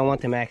here, I don't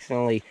want them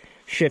accidentally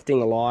shifting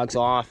the logs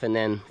off and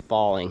then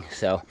falling.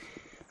 So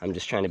I'm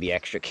just trying to be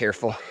extra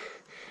careful.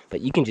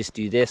 But you can just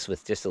do this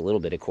with just a little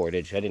bit of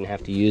cordage. I didn't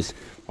have to use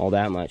all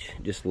that much.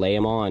 Just lay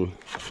them on.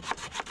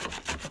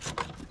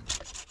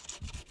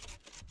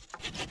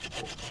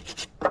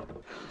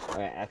 All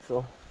right,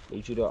 Axel, I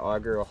need you to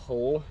auger a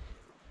hole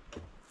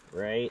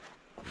right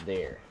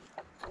there.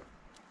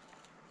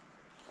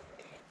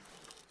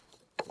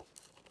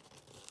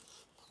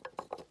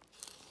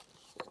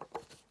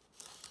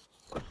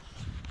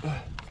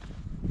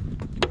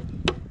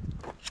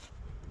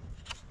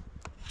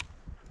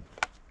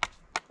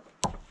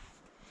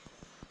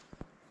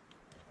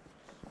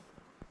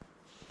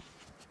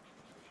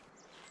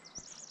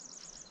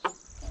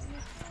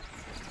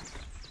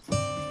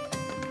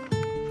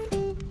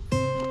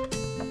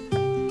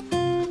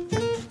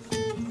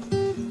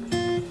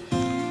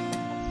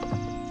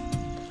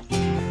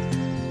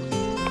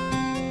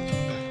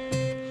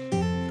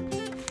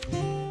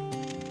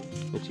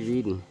 What you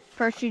reading?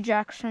 Percy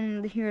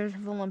Jackson, The Heroes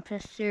of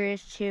Olympus,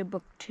 Series 2,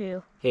 Book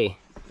 2. Hey,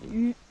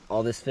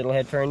 all this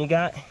fiddlehead fern you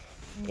got?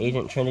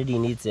 Agent Trinity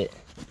needs it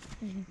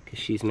because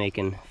she's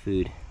making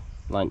food,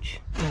 lunch.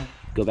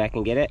 Go back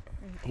and get it.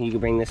 You can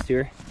bring this to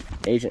her.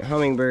 Agent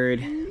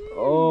Hummingbird.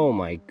 Oh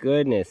my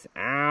goodness.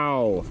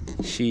 Ow.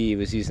 She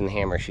was using the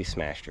hammer. She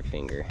smashed her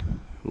finger.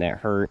 That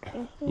hurt.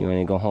 You want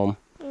to go home?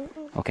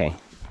 Okay.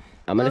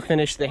 I'm going to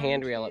finish the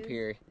handrail up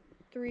here.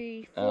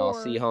 3, 4. And I'll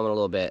see you home in a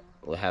little bit.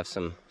 We'll have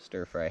some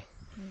stir fry.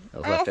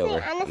 That was left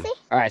over. Honestly?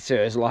 All right, so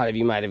as a lot of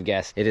you might have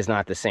guessed, it is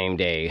not the same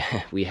day.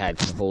 We had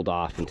to hold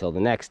off until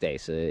the next day.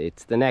 So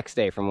it's the next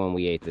day from when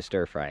we ate the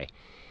stir fry.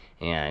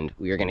 And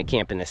we are gonna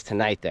camp in this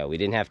tonight though. We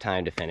didn't have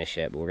time to finish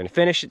it, but we're gonna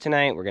finish it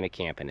tonight. We're gonna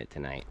camp in it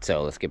tonight.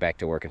 So let's get back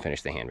to work and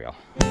finish the handrail.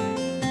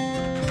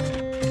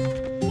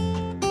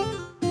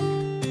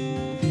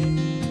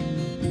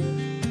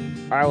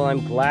 All right, well,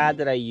 I'm glad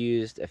that I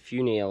used a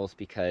few nails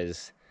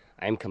because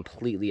I'm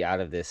completely out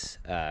of this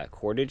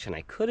cordage, and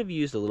I could have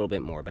used a little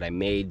bit more, but I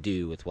made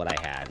do with what I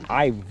had.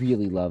 I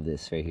really love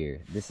this right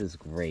here. This is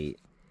great.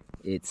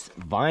 It's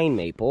vine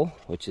maple,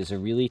 which is a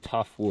really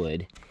tough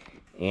wood,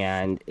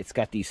 and it's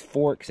got these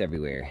forks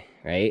everywhere,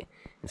 right?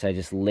 And so I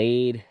just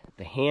laid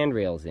the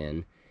handrails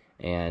in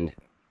and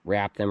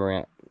wrapped them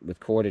around with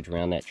cordage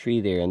around that tree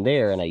there,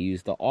 and I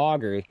used the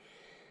auger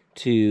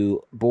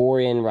to bore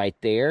in right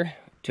there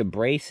to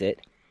brace it,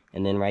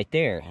 and then right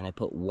there, and I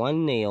put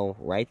one nail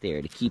right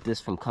there to keep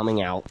this from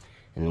coming out,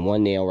 and then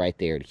one nail right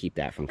there to keep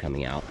that from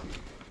coming out.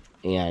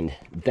 And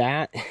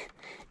that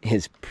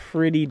is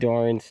pretty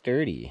darn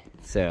sturdy.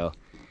 So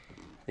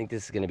I think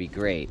this is gonna be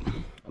great.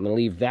 I'm gonna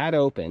leave that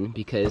open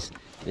because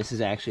this is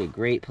actually a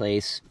great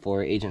place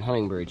for Agent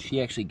Hummingbird. She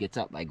actually gets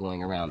up by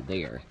going around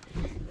there.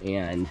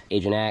 And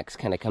Agent Axe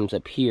kind of comes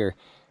up here.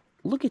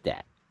 Look at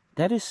that.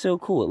 That is so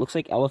cool. It looks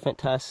like elephant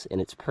tusks, and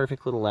it's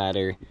perfect little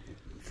ladder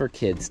for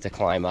kids to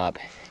climb up,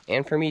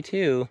 and for me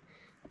too.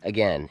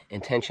 Again,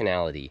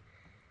 intentionality.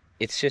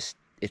 It's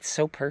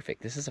so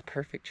perfect. This is a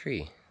perfect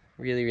tree.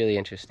 Really, really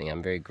interesting.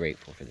 I'm very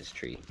grateful for this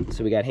tree.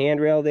 So we got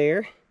handrail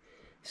there,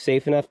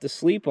 safe enough to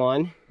sleep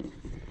on.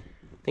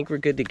 I think we're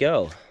good to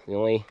go. The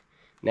only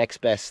next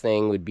best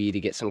thing would be to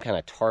get some kind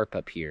of tarp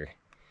up here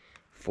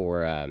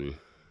for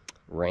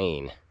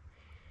rain.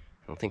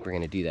 I don't think we're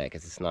gonna do that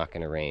because it's not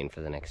gonna rain for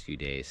the next few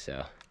days,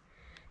 so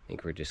I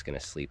think we're just gonna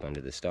sleep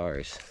under the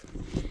stars.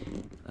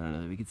 I don't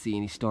know if we can see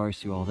any stars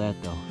through all that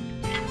though.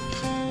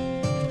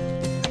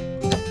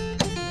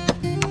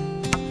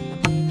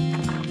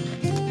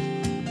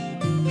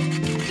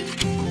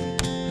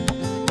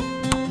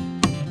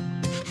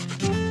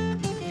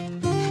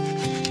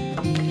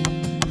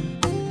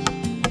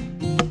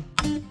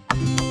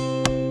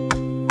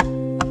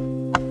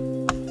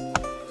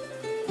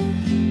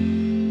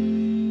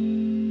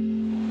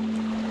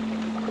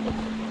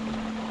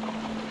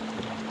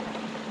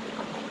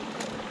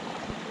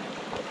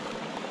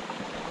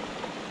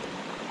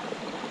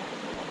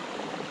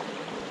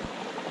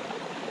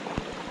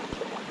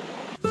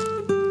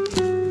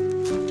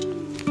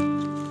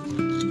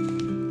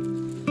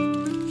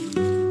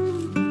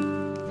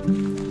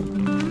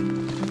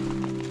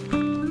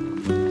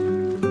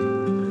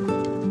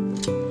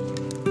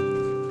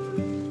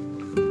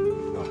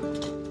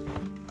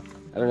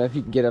 I don't know if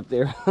you can get up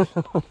there.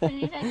 Can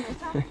you take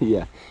this off?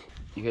 Yeah.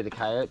 You hear the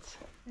coyotes?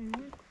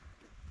 Mm-hmm.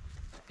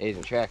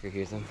 Agent Tracker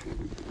hears them.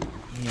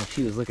 Yeah,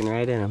 she was looking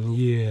right at him.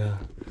 Yeah.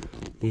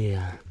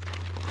 Yeah.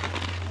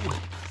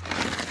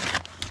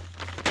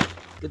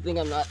 Good thing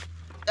I'm not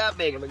that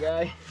big of a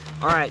guy.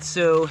 All right,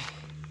 so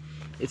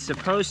it's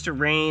supposed to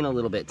rain a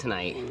little bit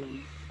tonight.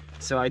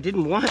 So I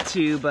didn't want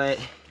to, but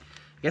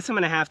I guess I'm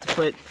gonna have to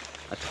put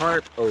a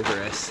tarp over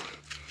us.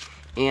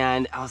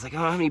 And I was like, I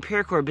don't have any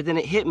paracord, but then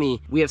it hit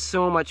me. We have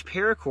so much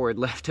paracord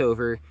left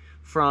over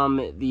from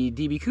the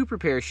DB Cooper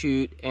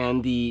parachute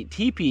and the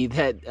teepee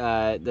that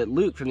that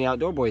Luke from the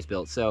Outdoor Boys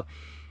built. So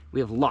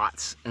we have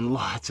lots and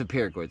lots of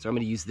paracord. So I'm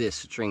gonna use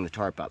this to string the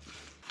tarp up.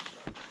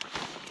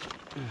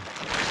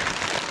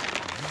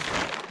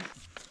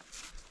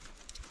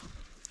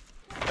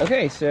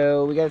 Okay,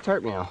 so we got a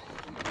tarp now.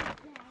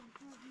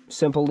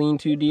 Simple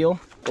lean-to deal.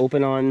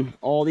 Open on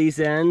all these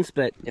ends,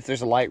 but if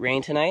there's a light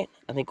rain tonight,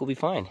 I think we'll be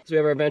fine. So we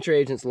have our Adventure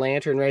Agents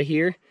lantern right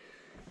here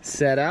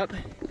set up.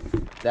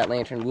 That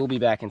lantern will be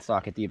back in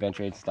stock at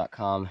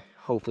theadventureagents.com,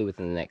 hopefully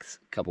within the next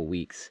couple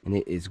weeks. And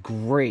it is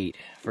great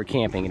for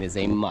camping. It is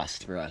a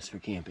must for us for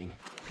camping.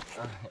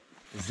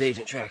 This is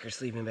Agent Tracker's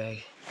sleeping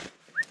bag.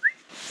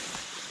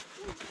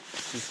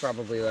 She's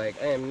probably like,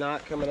 I am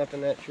not coming up in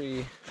that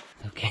tree.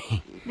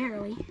 Okay.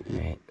 Barely. All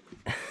right.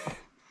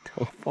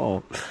 Don't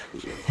fall.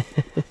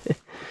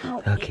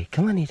 Okay,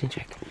 come on, Agent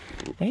Tracker.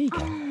 There you go.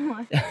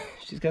 Oh.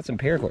 She's got some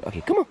paracord.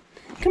 Okay, come on.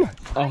 Come on.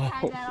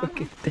 Oh,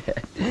 look at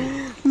that.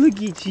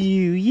 Look at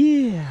you.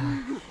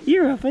 Yeah.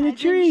 You're up in a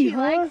tree, she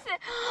huh? likes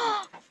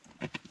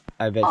it.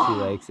 I bet she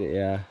likes it,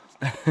 yeah.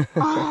 Oh,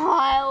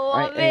 I love All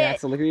right, it. hey,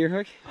 Axel, look at your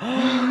hook.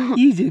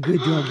 He's a good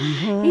doggy,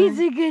 huh? He's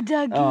a good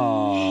doggy.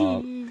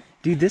 Oh.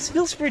 Dude, this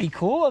feels pretty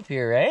cool up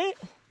here, right?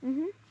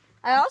 Mm-hmm.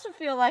 I also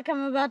feel like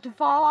I'm about to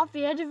fall off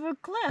the edge of a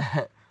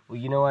cliff. Well,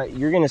 you know what?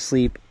 You're gonna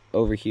sleep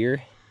over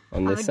here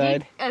on this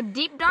side. A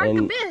deep, dark and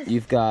abyss.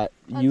 You've got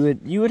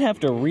you would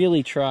have to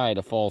really try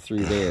to fall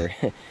through there.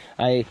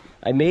 I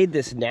made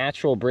this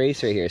natural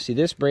brace right here. See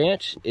this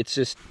branch? It's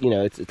just, you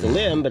know, it's a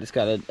limb, but it's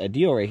got a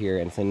deal right here,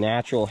 and it's a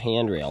natural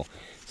handrail.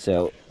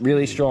 So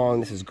really strong.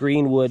 This is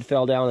green wood,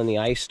 fell down in the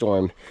ice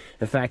storm.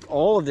 In fact,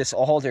 all of this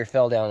alder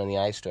fell down in the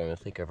ice storm. I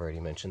think I've already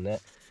mentioned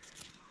that.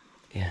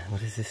 Yeah,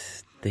 what is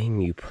this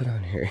thing you put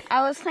on her?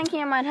 I was thinking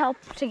it might help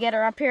to get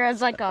her up here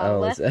as like a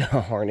lift. Is that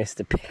a harness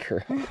to pick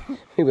her up?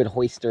 We would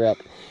hoist her up.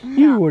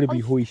 You want to be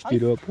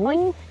hoisted up,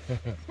 huh?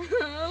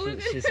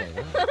 She's like,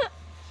 what?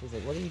 She's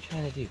like, what are you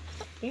trying to do?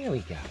 There we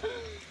go.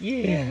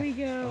 Yeah. There we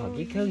go. Oh,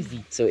 get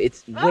cozy. So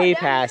it's way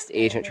past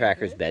Agent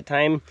Tracker's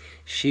bedtime.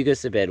 She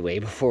goes to bed way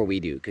before we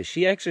do, because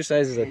she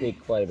exercises, I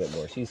think, quite a bit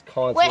more. She's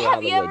constantly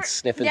out in the woods,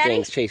 sniffing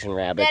things, chasing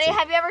rabbits. Daddy,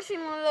 have you ever seen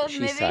one of those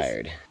movies? She's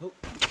tired.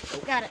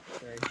 Got it.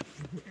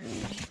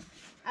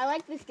 I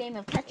like this game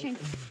of catching.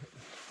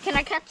 Can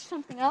I catch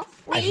something else?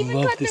 We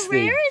even got the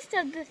rarest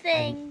of the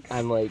things.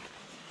 I'm like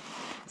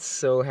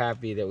so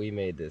happy that we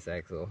made this,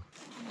 Axel.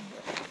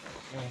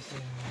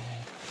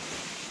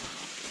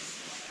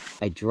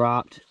 I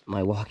dropped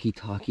my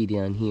walkie-talkie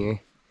down here,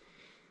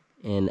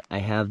 and I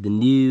have the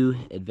new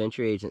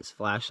Adventure Agents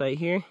flashlight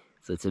here.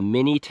 So it's a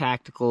mini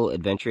tactical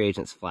Adventure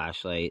Agents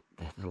flashlight.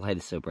 The light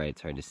is so bright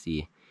it's hard to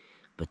see,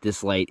 but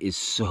this light is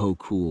so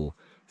cool.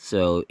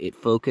 So it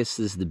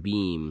focuses the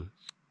beam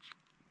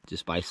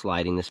just by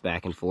sliding this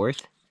back and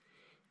forth,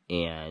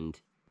 and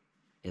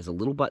there's a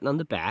little button on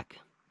the back,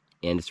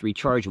 and it's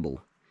rechargeable,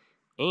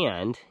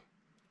 and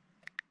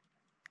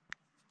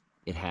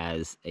it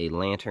has a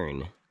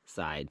lantern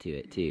side to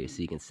it too,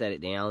 so you can set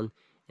it down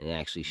and it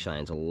actually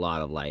shines a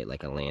lot of light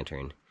like a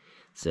lantern.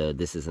 So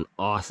this is an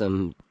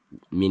awesome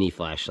mini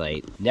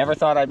flashlight. Never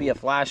thought I'd be a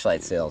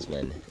flashlight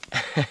salesman.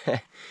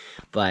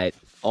 But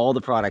all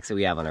the products that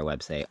we have on our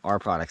website are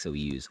products that we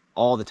use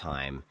all the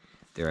time.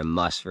 They're a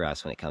must for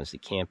us when it comes to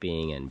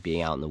camping and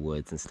being out in the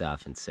woods and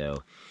stuff, and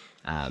so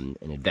and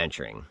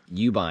adventuring.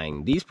 You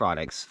buying these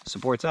products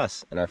supports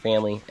us and our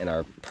family and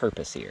our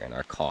purpose here and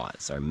our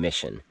cause, our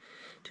mission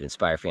to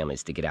inspire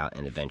families to get out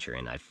and adventure.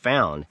 And I've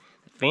found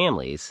that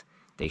families,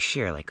 they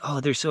share like,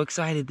 oh, they're so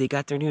excited, they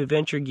got their new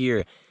adventure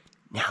gear.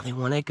 Now they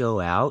want to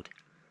go out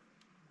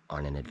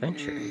on an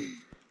adventure.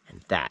 And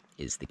that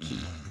is the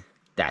key.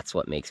 That's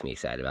what makes me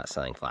excited about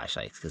selling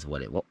flashlights, because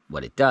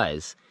what it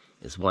does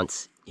is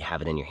once you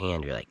have it in your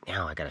hand, you're like,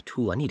 now I got a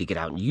tool, I need to get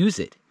out and use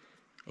it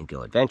and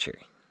go adventure.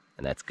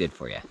 And that's good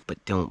for you.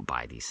 But don't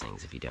buy these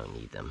things if you don't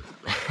need them.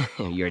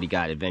 You already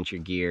got adventure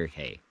gear,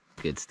 hey,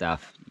 good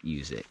stuff,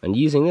 use it. I'm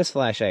using this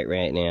flashlight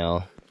right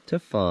now to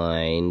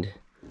find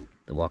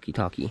the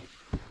walkie-talkie.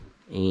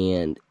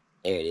 And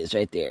there it is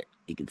right there.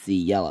 You can see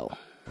yellow.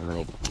 I'm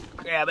gonna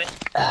grab it.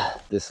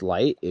 This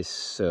light is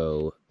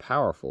so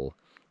powerful,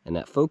 and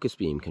that focus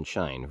beam can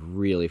shine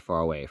really far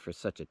away for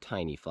such a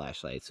tiny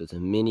flashlight. So it's a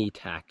mini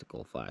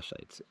tactical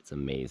flashlight. It's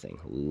amazing,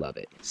 love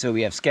it. So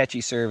we have sketchy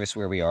service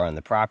where we are on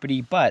the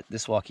property, but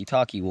this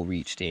walkie-talkie will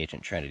reach to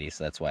Agent Trinity,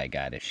 so that's why I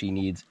got it. If she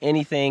needs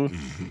anything,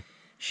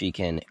 she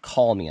can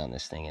call me on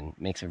this thing, and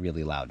it makes a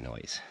really loud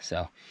noise. So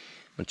I'm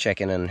gonna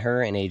check in on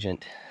her and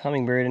Agent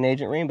Hummingbird and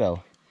Agent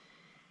Rainbow.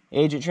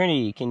 Agent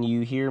Trinity, can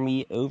you hear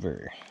me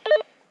over?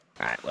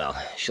 All right,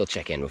 well, she'll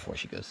check in before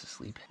she goes to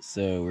sleep.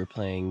 So we're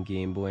playing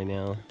Game Boy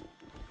now,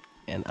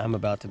 and I'm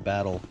about to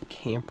battle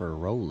Camper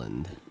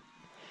Roland.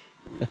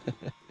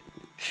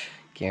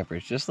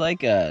 campers just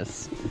like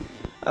us.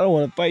 I don't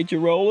want to fight you,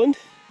 Roland.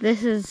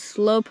 This is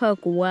Slowpoke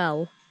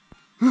Well.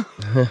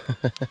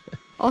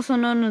 Also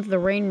known as the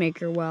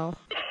Rainmaker Well.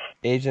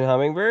 Agent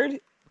Hummingbird,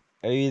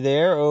 are you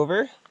there?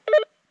 Over.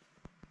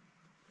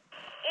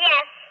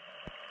 Yes.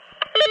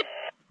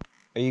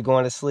 Are you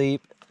going to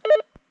sleep?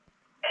 Yes.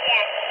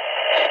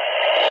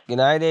 Good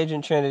night,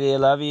 Agent Trinity. I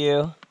love you.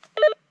 Good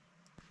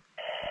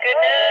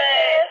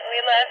night. We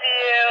love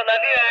you.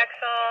 Love you,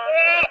 Axel.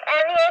 Good night.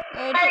 Love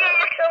you. Love you.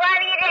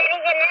 Love you, Daddy.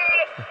 Good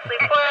night.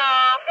 Sleep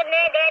well. Good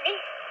night, Daddy.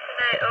 Good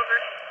night. Over.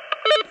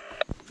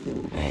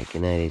 All right,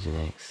 good night, Agent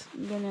X.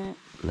 Good night.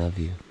 Love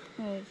you.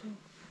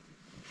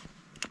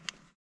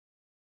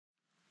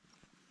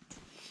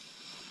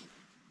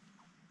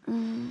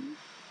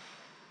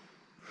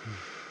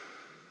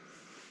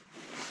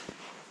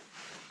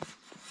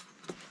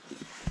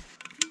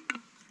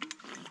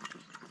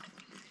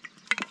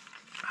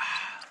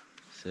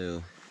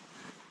 So,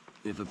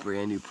 we have a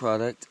brand new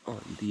product on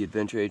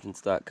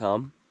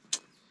theadventureagents.com.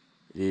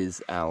 It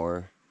is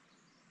our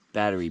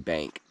battery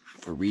bank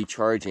for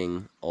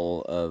recharging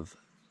all of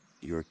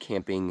your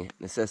camping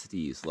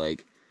necessities,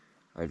 like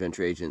our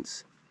Adventure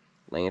Agents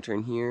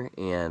lantern here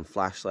and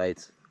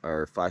flashlights.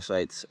 Our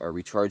flashlights are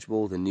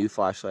rechargeable. The new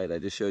flashlight I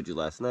just showed you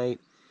last night.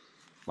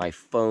 My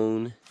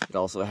phone, it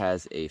also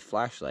has a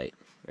flashlight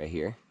right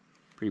here,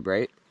 pretty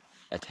bright,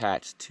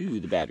 attached to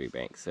the battery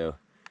bank. So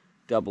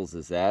doubles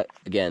as that.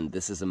 Again,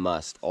 this is a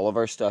must. All of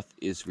our stuff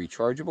is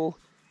rechargeable,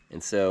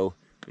 and so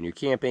when you're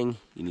camping,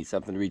 you need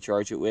something to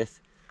recharge it with,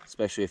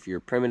 especially if you're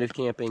primitive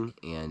camping,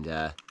 and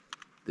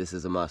this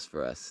is a must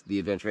for us.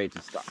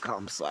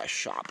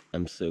 theadventureagents.com/shop.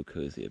 I'm so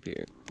cozy up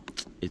here.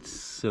 It's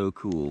so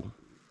cool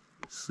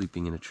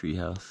sleeping in a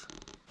treehouse.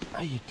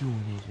 How you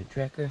doing, Agent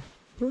Tracker?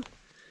 Huh?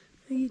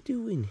 How you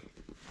doing?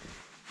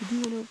 You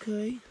doing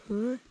okay,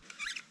 huh?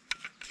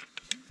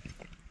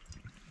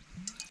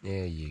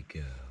 There you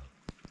go.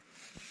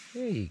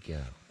 There you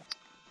go.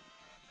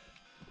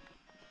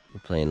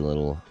 We're playing a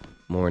little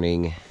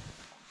morning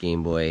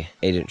Game Boy.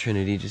 Agent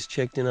Trinity just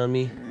checked in on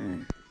me.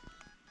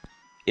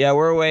 Yeah,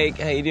 we're awake.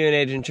 How you doing,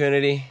 Agent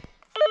Trinity?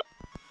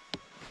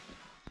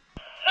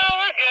 Oh,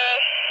 we're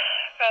good.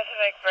 About to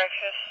make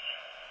breakfast.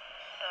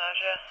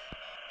 Nausea.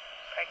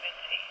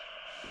 Pregnancy.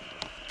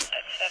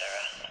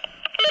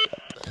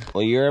 Etc.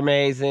 Well, you're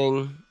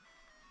amazing.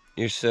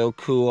 You're so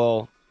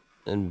cool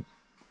and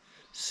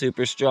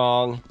super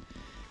strong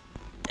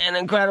and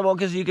incredible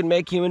because you can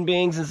make human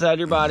beings inside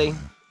your body.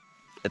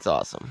 It's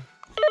awesome.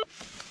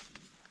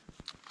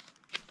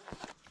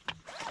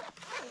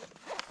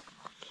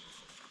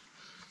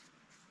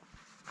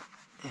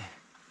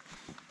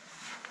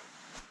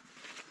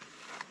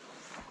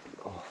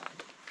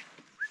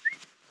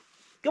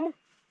 Come on.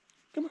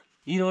 Come on.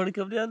 You don't want to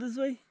come down this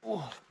way?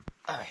 Oh,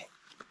 all right.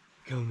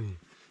 Come in.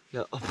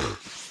 No.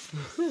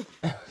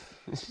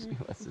 She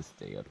wants to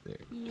stay up there.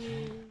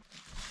 Yeah.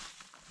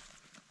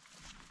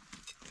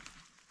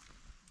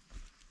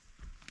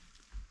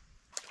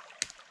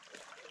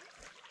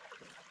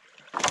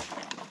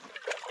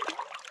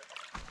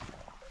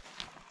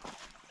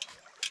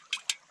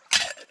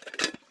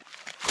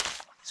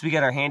 So we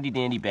got our handy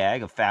dandy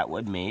bag of fat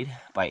wood made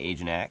by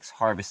Agent Axe,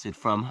 harvested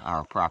from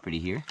our property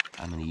here.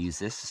 I'm going to use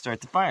this to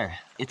start the fire.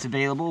 It's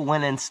available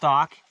when in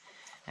stock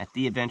at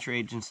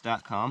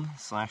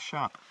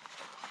theadventureagents.com/shop.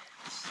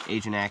 It's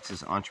Agent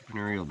Axe's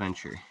entrepreneurial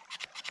venture.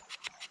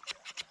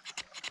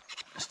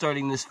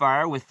 Starting this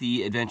fire with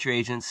the Adventure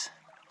Agents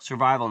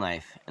survival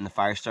knife and the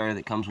fire starter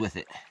that comes with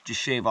it. Just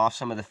shave off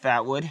some of the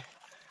fat wood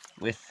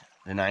with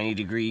the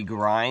 90-degree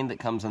grind that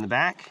comes on the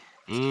back,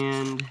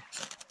 and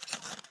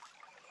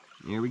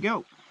there we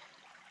go.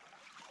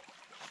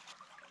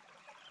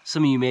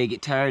 Some of you may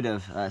get tired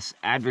of us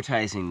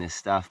advertising this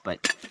stuff,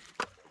 but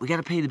we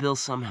gotta pay the bills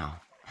somehow.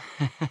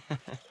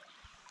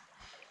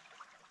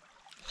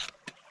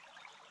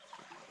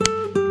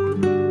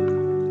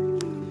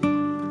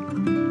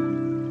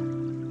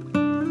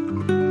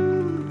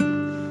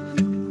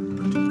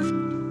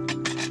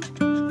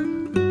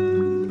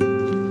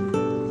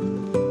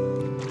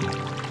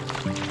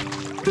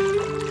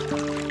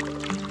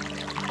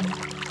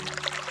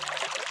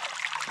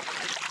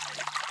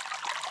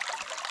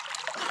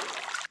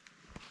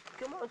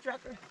 Come on,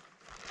 Tracker.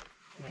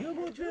 Come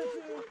on, Tracker.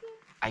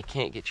 I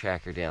can't get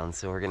Tracker down,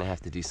 so we're gonna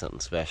have to do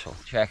something special.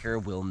 Tracker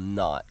will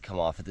not come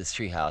off of this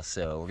treehouse,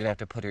 so we're gonna have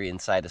to put her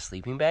inside a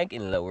sleeping bag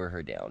and lower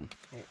her down.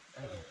 Here,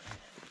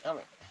 all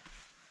right.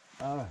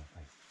 All right.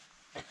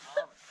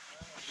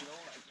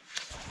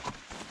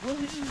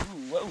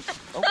 Whoa.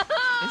 Oh,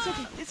 it's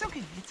okay. It's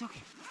okay. It's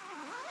okay.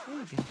 There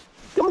you go.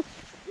 Come on.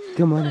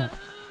 Come on out.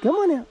 Come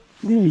on out.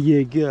 There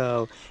you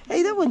go.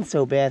 Hey, that wasn't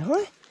so bad,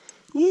 huh?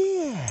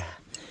 Yeah.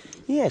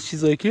 Yeah,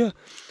 she's like, yeah,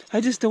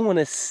 I just don't want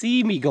to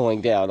see me going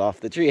down off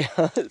the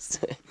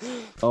treehouse.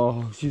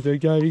 Oh, she's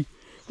like, Daddy,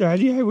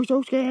 I was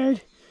so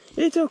scared.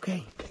 It's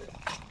okay.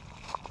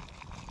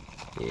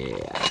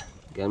 Yeah,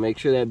 gotta make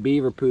sure that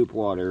beaver poop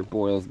water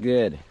boils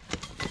good.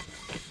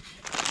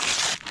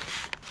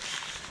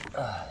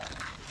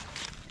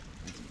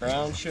 It's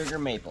brown sugar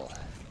maple.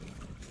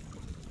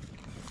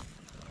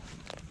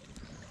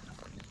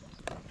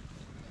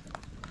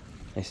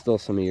 I stole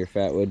some of your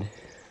fat wood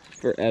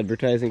for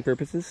advertising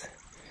purposes.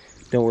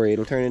 Don't worry,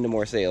 it'll turn into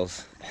more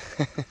sales.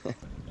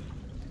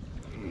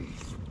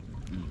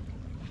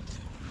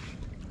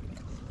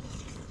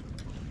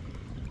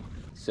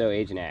 So,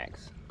 Agent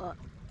Axe,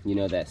 you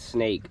know that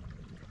snake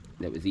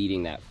that was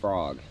eating that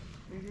frog?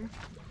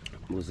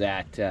 Was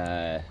that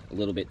a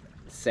little bit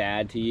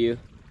sad to you,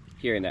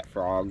 hearing that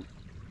frog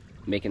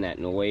making that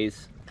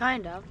noise?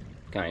 Kind of.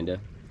 Kinda,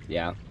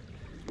 yeah.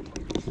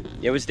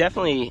 It was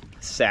definitely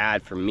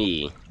sad for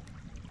me.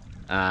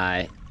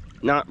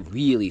 Not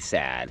really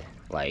sad,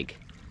 like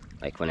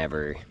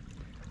whenever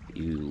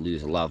you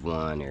lose a loved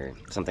one or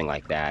something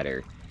like that,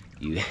 or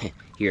you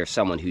hear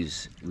someone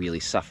who's really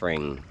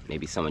suffering,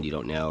 maybe someone you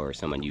don't know or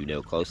someone you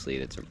know closely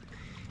that's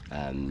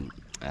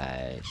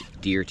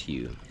dear to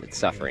you that's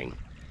suffering.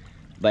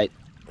 But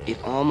it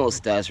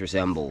almost does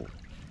resemble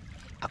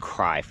a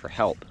cry for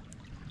help.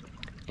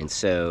 And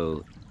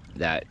so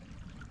that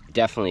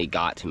definitely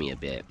got to me a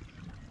bit.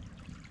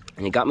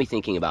 And it got me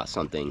thinking about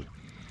something.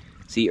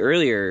 See,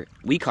 earlier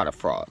we caught a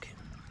frog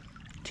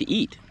to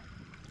eat,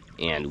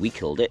 and we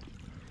killed it,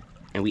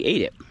 and we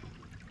ate it.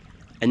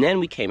 And then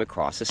we came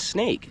across a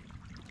snake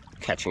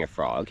catching a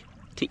frog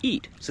to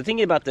eat. So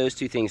thinking about those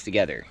two things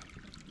together,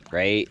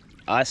 right?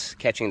 Us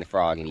catching the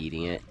frog and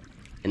eating it,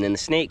 and then the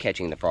snake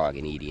catching the frog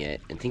and eating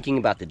it, and thinking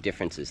about the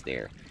differences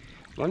there.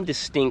 One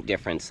distinct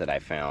difference that I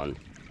found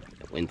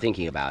when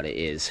thinking about it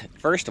is,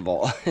 first of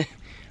all,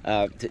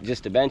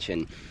 just to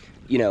mention,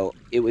 you know,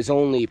 it was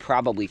only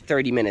probably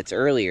 30 minutes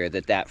earlier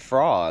that that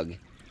frog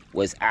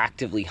was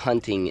actively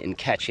hunting and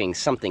catching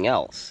something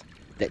else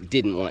that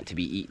didn't want to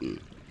be eaten,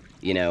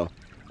 you know?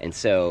 And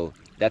so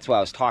that's what I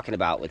was talking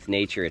about with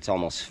nature. It's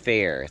almost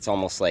fair. It's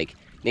almost like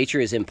nature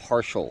is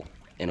impartial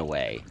in a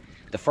way.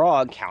 The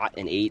frog caught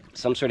and ate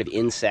some sort of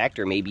insect,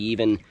 or maybe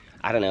even,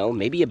 I don't know,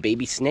 maybe a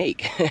baby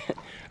snake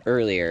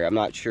earlier. I'm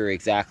not sure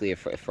exactly if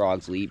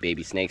frogs will eat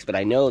baby snakes, but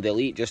I know they'll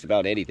eat just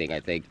about anything,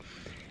 I think,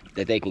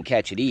 that they can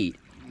catch and eat.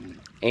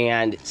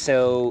 And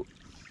so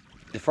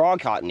the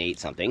frog caught and ate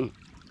something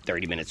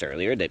 30 minutes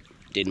earlier that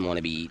didn't want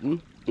to be eaten,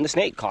 and the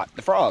snake caught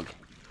the frog,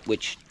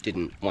 which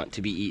didn't want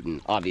to be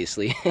eaten,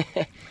 obviously.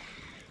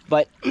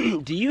 But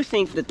do you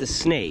think that the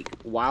snake,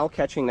 while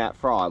catching that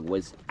frog,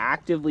 was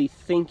actively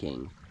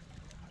thinking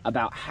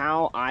about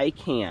how I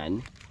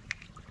can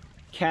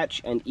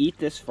catch and eat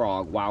this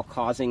frog while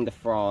causing the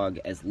frog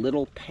as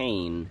little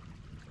pain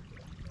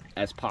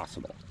as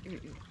possible?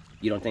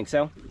 You don't think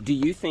so? Do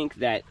you think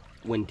that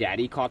when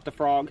Daddy caught the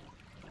frog,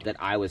 that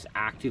I was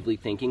actively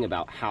thinking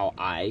about how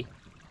I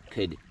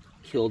could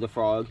kill the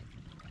frog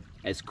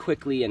as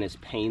quickly and as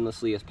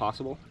painlessly as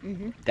possible?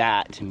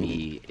 That, to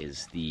me,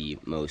 is the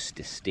most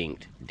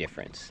distinct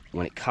difference.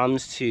 When it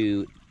comes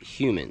to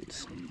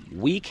humans,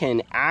 we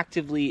can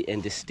actively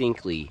and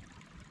distinctly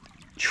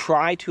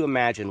try to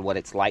imagine what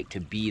it's like to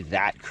be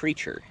that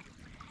creature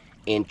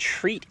and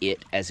treat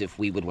it as if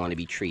we would want to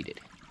be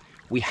treated.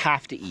 We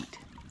have to eat.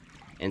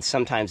 And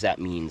sometimes that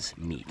means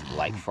meat,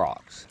 like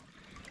frogs.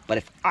 But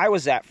if I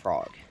was that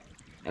frog,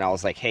 and I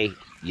was like, hey,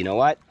 you know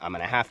what? I'm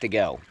going to have to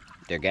go.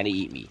 They're going to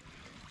eat me.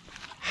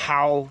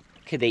 How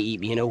could they eat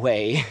me in a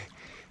way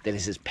that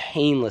is as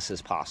painless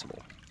as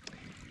possible?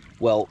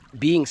 Well,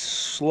 being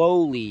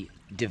slowly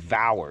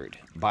devoured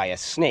by a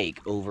snake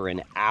over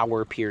an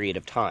hour period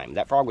of time.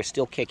 That frog was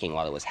still kicking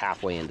while it was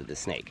halfway into the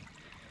snake.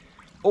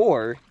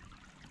 Or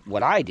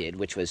what I did,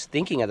 which was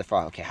thinking of the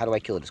frog, okay, how do I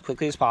kill it as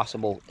quickly as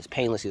possible, as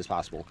painlessly as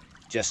possible?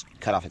 Just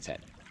cut off its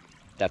head.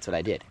 That's what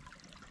I did.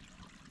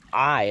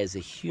 I, as a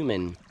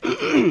human,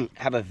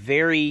 have a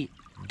very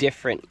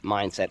different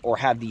mindset, or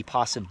have the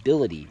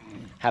possibility,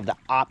 have the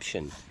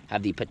option,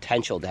 have the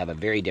potential to have a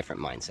very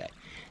different mindset.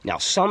 Now,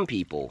 some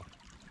people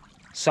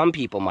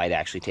might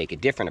actually take a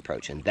different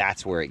approach, and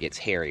that's where it gets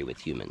hairy with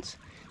humans.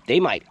 They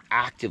might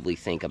actively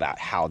think about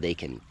how they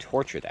can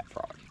torture that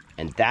frog.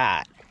 And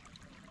that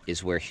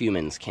is where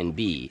humans can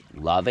be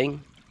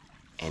loving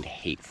and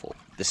hateful.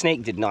 The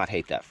snake did not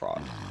hate that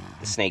frog.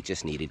 The snake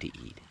just needed to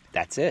eat.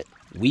 That's it.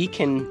 We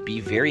can be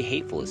very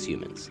hateful as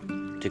humans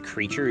to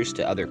creatures,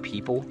 to other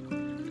people,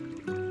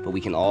 but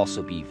we can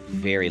also be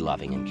very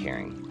loving and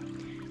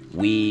caring.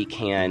 We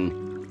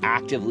can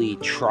actively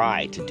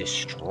try to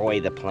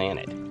destroy the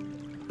planet.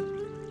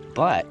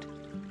 But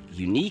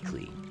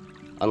uniquely,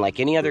 unlike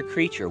any other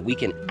creature, we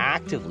can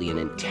actively and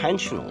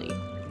intentionally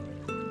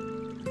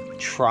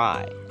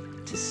try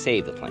to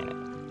save the planet.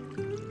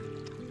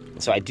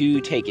 So I do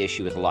take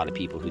issue with a lot of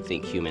people who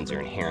think humans are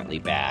inherently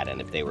bad,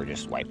 and if they were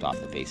just wiped off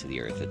the face of the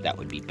earth, that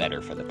would be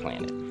better for the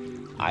planet.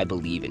 I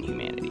believe in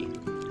humanity,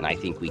 and I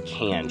think we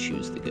can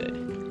choose the good.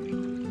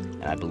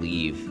 And I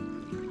believe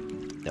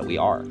that we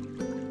are.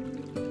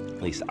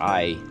 At least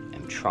I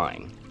am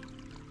trying.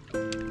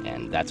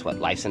 And that's what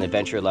Life's an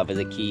Adventure, Love is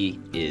a Key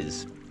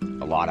is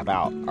a lot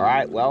about. All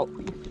right, well,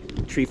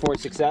 tree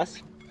fort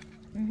success.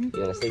 You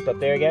want to sleep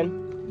up there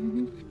again?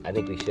 I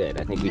think we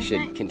should. I think we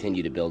should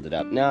continue to build it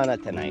up. No,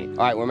 not tonight. All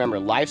right, remember,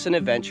 life's an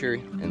adventure,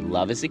 and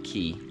love is a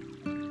key,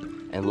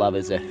 and love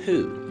is a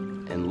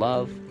who, and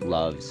love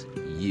loves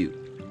you.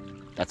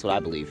 That's what I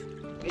believe.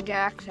 Get your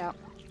axe out.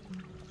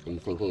 Are you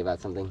thinking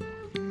about something?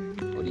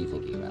 What are you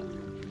thinking about?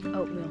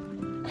 Oatmeal.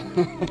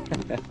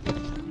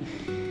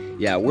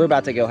 Yeah, we're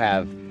about to go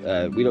have,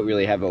 we don't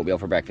really have oatmeal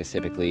for breakfast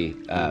typically.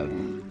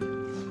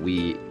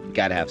 We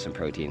gotta have some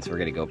protein, so we're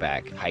gonna go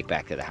back, hike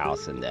back to the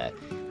house and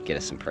get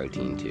us some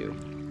protein too.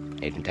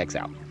 Adrian, text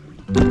out.